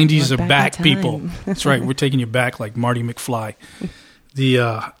 the 90s are back, people. That's right. We're taking you back like Marty McFly.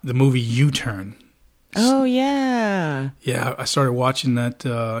 The movie U-Turn. Oh, yeah. Yeah, I started watching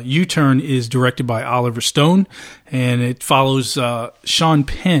that. U-Turn is directed by Oliver Stone, and it follows Sean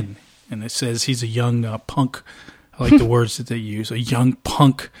Penn. And it says he's a young punk. I like the words that they use. A young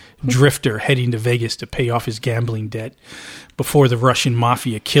punk drifter heading to Vegas to pay off his gambling debt before the Russian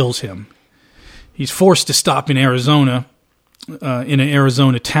mafia kills him. He's forced to stop in Arizona, in an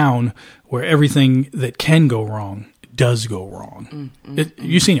Arizona town where everything that can go wrong does go wrong.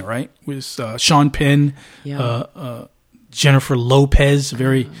 You've seen it, right? With Sean Penn, Jennifer Lopez,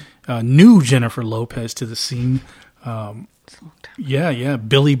 very new Jennifer Lopez to the scene.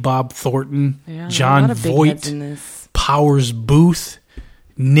 Billy Bob Thornton, John Voight, Powers Booth,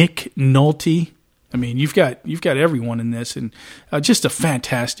 Nick Nolte. I mean, you've got everyone in this, and just a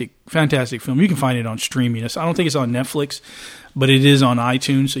fantastic film. You can find it on streaming. I don't think it's on Netflix, but it is on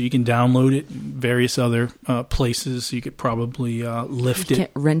iTunes, so you can download it. Various other places you could probably lift it. You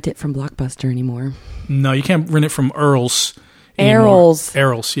can't rent it from Blockbuster anymore. No, you can't rent it from Earl's. Earl's,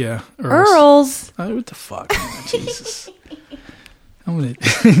 yeah. Earl's. What the fuck? Jesus.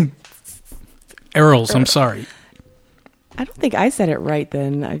 Earl's, I'm sorry. I don't think I said it right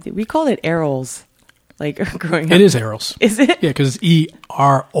then. We called it Earl's. Like growing up. It is Earl's. Is it? Yeah, because it's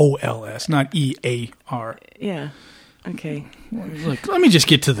EROLS, not EAR. Yeah. Okay. Look, let me just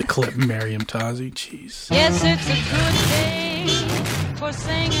get to the clip, Miriam Tazi. Jeez. Yes, it's a good day for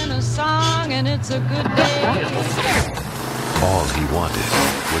singing a song, and it's a good day. All he wanted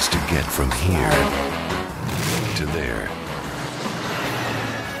was to get from here to there.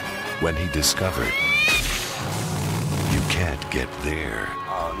 When he discovered you can't get there.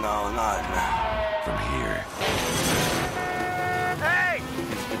 Oh, no, not from here. Hey!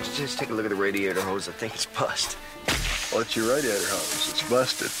 Just take a look at the radiator hose. I think it's busted. Well, it's your radiator hose. It's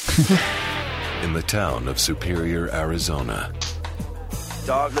busted. In the town of Superior, Arizona.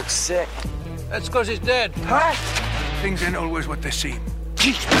 Dog looks sick. That's because he's dead. Huh? Things ain't always what they seem.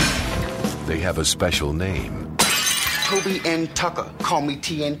 They have a special name. Toby N. Tucker. Call me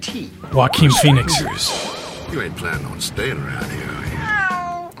TNT. Joaquin Phoenix. You ain't planning on staying around here, are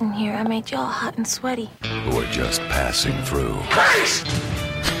you? In here, I made you all hot and sweaty. Who are just passing through. Christ!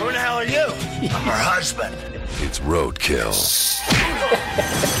 Who the hell are you? I'm her husband. It's roadkill.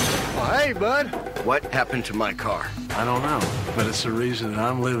 Oh, hey, bud. What happened to my car? I don't know, but it's the reason that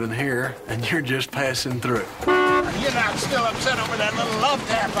I'm living here and you're just passing through. You're not still upset over that little love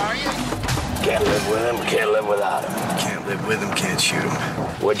tap, are you? Can't live with him, can't live without him. Can't live with him, can't shoot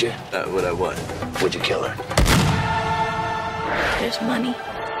him. Would you? Would I what? Would you kill her? There's money.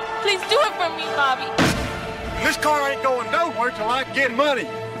 Please do it for me, Bobby. This car ain't going nowhere till I get money.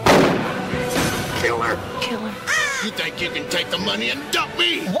 Kill her. Kill her. You think you can take the money and dump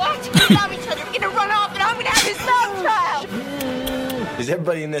me? What? We love each other. We're gonna run off and I'm gonna have his love child. Is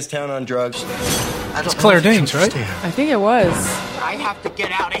everybody in this town on drugs? It's Claire Danes, right? I think it was. I have to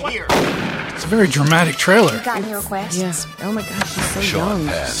get out of here. It's a very dramatic trailer. You got any requests? Yeah. Oh my gosh, she's so Sean young.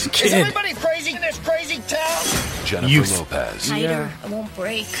 Penn. Is everybody crazy in this crazy town? Jennifer Lopez. Tighter. I won't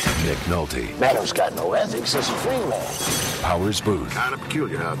break. Nick Nolte. Man who's got no ethics is a free man. Powers Booth. Kind of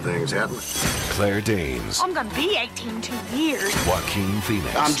peculiar how things happen. Claire Danes. I'm gonna be 18 in 2 years. Joaquin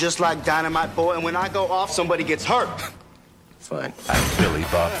Phoenix. I'm just like Dynamite Boy, and when I go off, somebody gets hurt. Fine. And Billy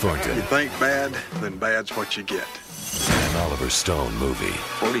Bob Thornton. You think bad, then bad's what you get. An Oliver Stone movie.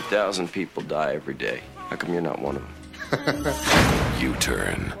 40,000 people die every day. How come you're not one of them?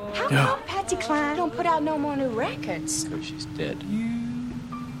 U-Turn. How come Patsy Cline don't put out no more new records? Because she's dead.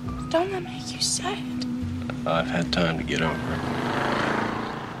 Don't that make you sad? I've had time to get over it.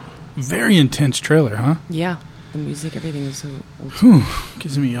 Very intense trailer, huh? Yeah. The music, everything was so old.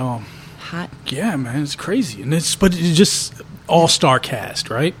 Gives me all hot. Yeah, man, it's crazy, and it's just all-star cast,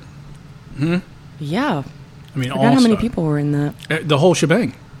 right? Yeah. I mean, how many people were in that? The whole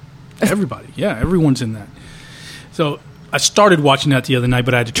shebang. Everybody. Yeah, everyone's in that. So I started watching that the other night,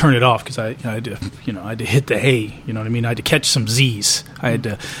 but I had to turn it off because I had to, I had to hit the hay. You know what I mean? I had to catch some Z's. I had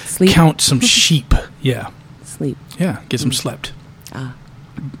to count some sheep. Yeah. Sleep. Yeah, get some slept. Ah.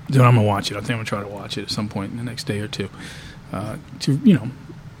 Then I'm gonna watch it. I think I'm gonna try to watch it at some point in the next day or two.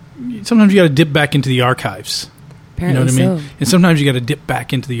 Sometimes you got to dip back into the archives. Apparently, you know what I mean? so. And sometimes you got to dip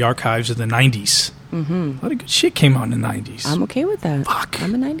back into the archives of the 90s. Mm-hmm. A lot of good shit came out in the 90s. I'm okay with that. Fuck.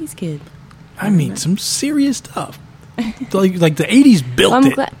 I'm a 90s kid. I mean, some serious stuff. like the 80s built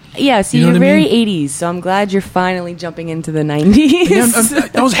it. Yeah, so you're very 80s, so I'm glad you're finally jumping into the 90s. Yeah,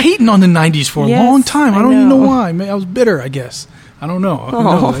 I was hating on the 90s for a long time. I don't even know why. I was bitter, I guess. I don't know.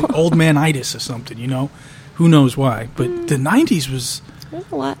 Like old man-itis or something, Who knows why. But the 90s was... There's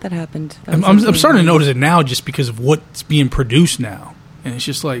a lot that happened. I'm starting to notice it now just because of what's being produced now. And it's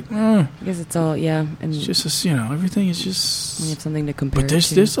just like... I guess it's all, yeah. And it's just, everything is just... We have something to compare But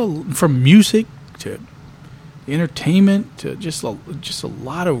there's from music to entertainment to just a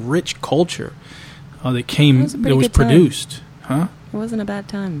lot of rich culture that was produced. Huh? It wasn't a bad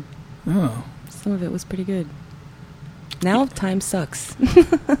time. Oh. Some of it was pretty good. Now time sucks.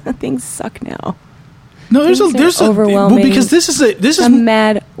 Things suck now. No, there's overwhelming. Because this is a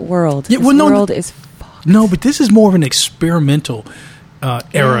mad world. Yeah, this world is fucked. No, but this is more of an experimental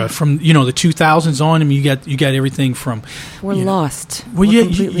era from the 2000s on. I mean, you got everything from we're lost. Well, we're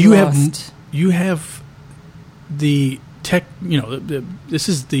completely lost. You have the tech. This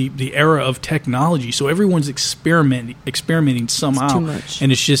is the era of technology. So everyone's experimenting somehow, it's too much.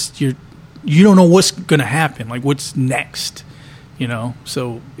 and it's just you don't know what's going to happen. Like what's next.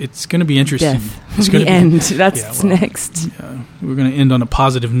 So it's going to be interesting. Death. It's going to end. That's next. Yeah, we're going to end on a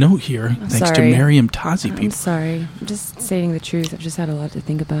positive note here, thanks to Mariam Tazi. People. I'm sorry. I'm just stating the truth. I've just had a lot to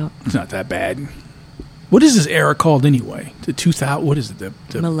think about. It's not that bad. What is this era called anyway? The 2000. What is it?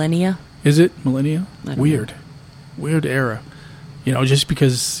 The millennia. Is it millennia? Weird. Know. Weird era. Just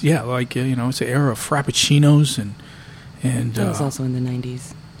because it's an era of frappuccinos and. That was also in the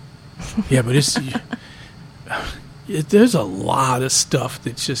 90s. Yeah, but it's. There's a lot of stuff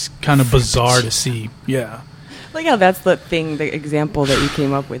that's just kind of bizarre to see. Yeah. Like how that's the example that you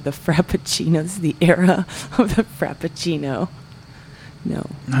came up with, the Frappuccino. This is the era of the Frappuccino. No.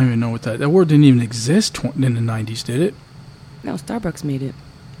 I don't even know what that word didn't even exist in the 90s, did it? No, Starbucks made it.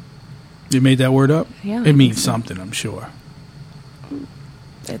 You made that word up? Yeah. It means something, I'm sure.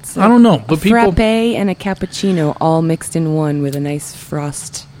 It's I don't know, but people... frappe and a cappuccino all mixed in one with a nice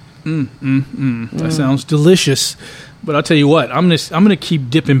frost. That sounds delicious. But I'll tell you what, I'm gonna keep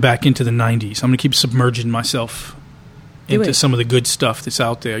dipping back into the 90s. I'm gonna keep submerging myself into some of the good stuff that's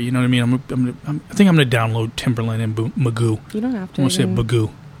out there. You know what I mean? I think I'm gonna download Timberland and Magoo. You don't have to. I want to say Magoo.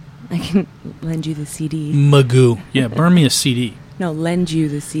 I can lend you the CD. Magoo. Yeah, burn me a CD. No, lend you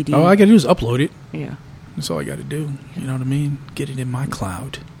the CD. All I gotta do is upload it. Yeah. That's all I gotta do. You know what I mean? Get it in my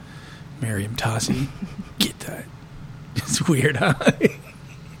cloud. Mariam Tazi. Get that. It's weird, huh?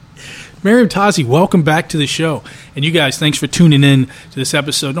 Mariam Tazi, welcome back to the show. And you guys, thanks for tuning in to this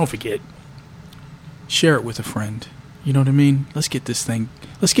episode. Don't forget, share it with a friend. You know what I mean? Let's get this thing.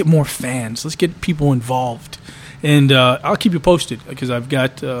 Let's get more fans. Let's get people involved. And I'll keep you posted because I've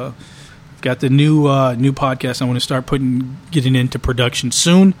got the new podcast I want to start getting into production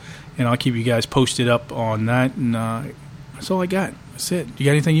soon. And I'll keep you guys posted up on that. And that's all I got. That's it. You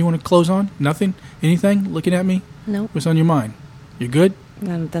got anything you want to close on? Nothing? Anything? Looking at me? Nope. What's on your mind? You good?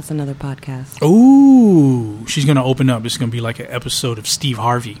 That's another podcast. Ooh, she's going to open up. This is going to be like an episode of Steve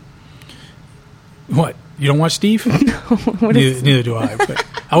Harvey. What? You don't watch Steve? No. Neither do I. But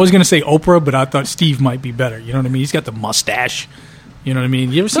I was going to say Oprah, but I thought Steve might be better. You know what I mean? He's got the mustache. You know what I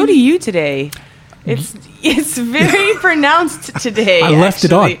mean? You ever so do you today. It's very pronounced today. I left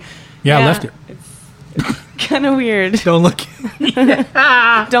it on. Yeah, I left it. It's kind of weird. Don't look.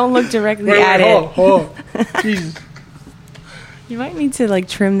 Don't look directly at it. Hold. Jesus. You might need to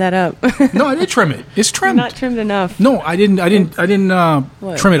trim that up. No, I did trim it. It's trimmed. Not trimmed enough. No, I didn't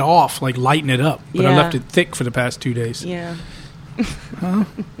trim it off, lighten it up. But I left it thick for the past 2 days. Yeah. Huh?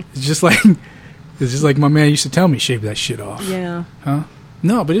 It's just like my man used to tell me, shave that shit off. Yeah. Huh?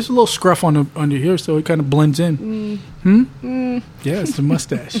 No, but it's a little scruff under here, so it kind of blends in. Yeah, it's the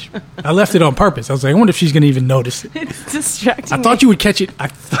mustache. I left it on purpose. I was like, I wonder if she's going to even notice it. It's distracting. I thought you would catch it.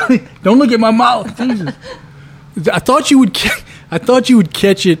 Don't look at my mouth. Jesus. I thought you would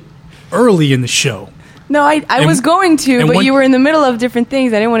catch it early in the show. No, I was going to, but you were in the middle of different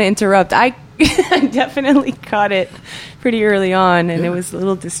things. I didn't want to interrupt. I definitely caught it pretty early on, and it was a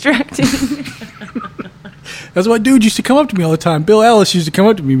little distracting. That's why dude used to come up to me all the time. Bill Ellis used to come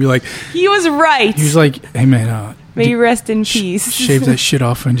up to me and be like... He was right. He was like, hey, man... may you rest in peace. Shave that shit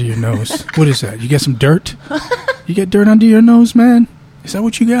off under your nose. What is that? You got some dirt? You got dirt under your nose, man? Is that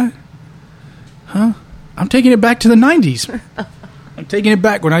what you got? Huh? I'm taking it back to the 90s. I'm taking it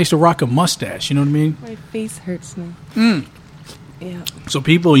back when I used to rock a mustache. You know what I mean? My face hurts now. Yeah. So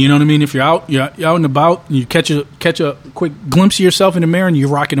people, you know what I mean? If you're out and about, and you catch a quick glimpse of yourself in the mirror and you're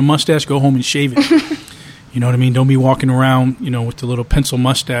rocking a mustache, go home and shave it. You know what I mean? Don't be walking around, with the little pencil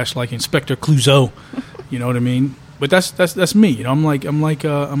mustache like Inspector Clouseau. You know what I mean? But that's me. You know, I'm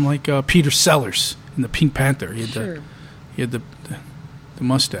like Peter Sellers in the Pink Panther. He had the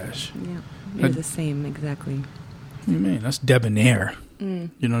mustache. Yeah, you're the same exactly. What do you mean? That's debonair. You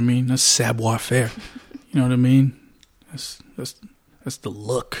know what I mean? That's savoir faire. You know what I mean? That's the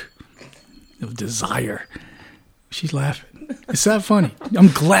look of desire. She's laughing. It's that funny. I'm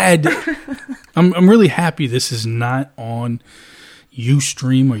glad. I'm really happy this is not on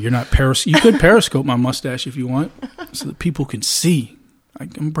Ustream or you're not You could Periscope my mustache if you want, so that people can see.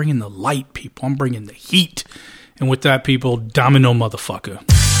 I'm bringing the light, people. I'm bringing the heat. And with that, people, Domino motherfucker.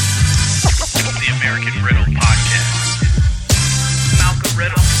 The American Riddle Podcast. Malcolm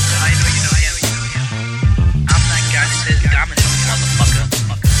Riddle. I know you know him. I'm that guy that says Domino motherfucker.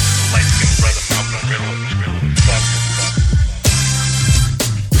 Light-skinned brother Malcolm Riddle.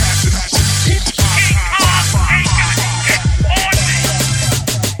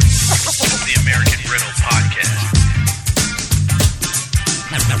 The American Riddle Podcast.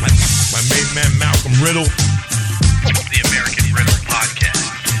 My main man Malcolm Riddle.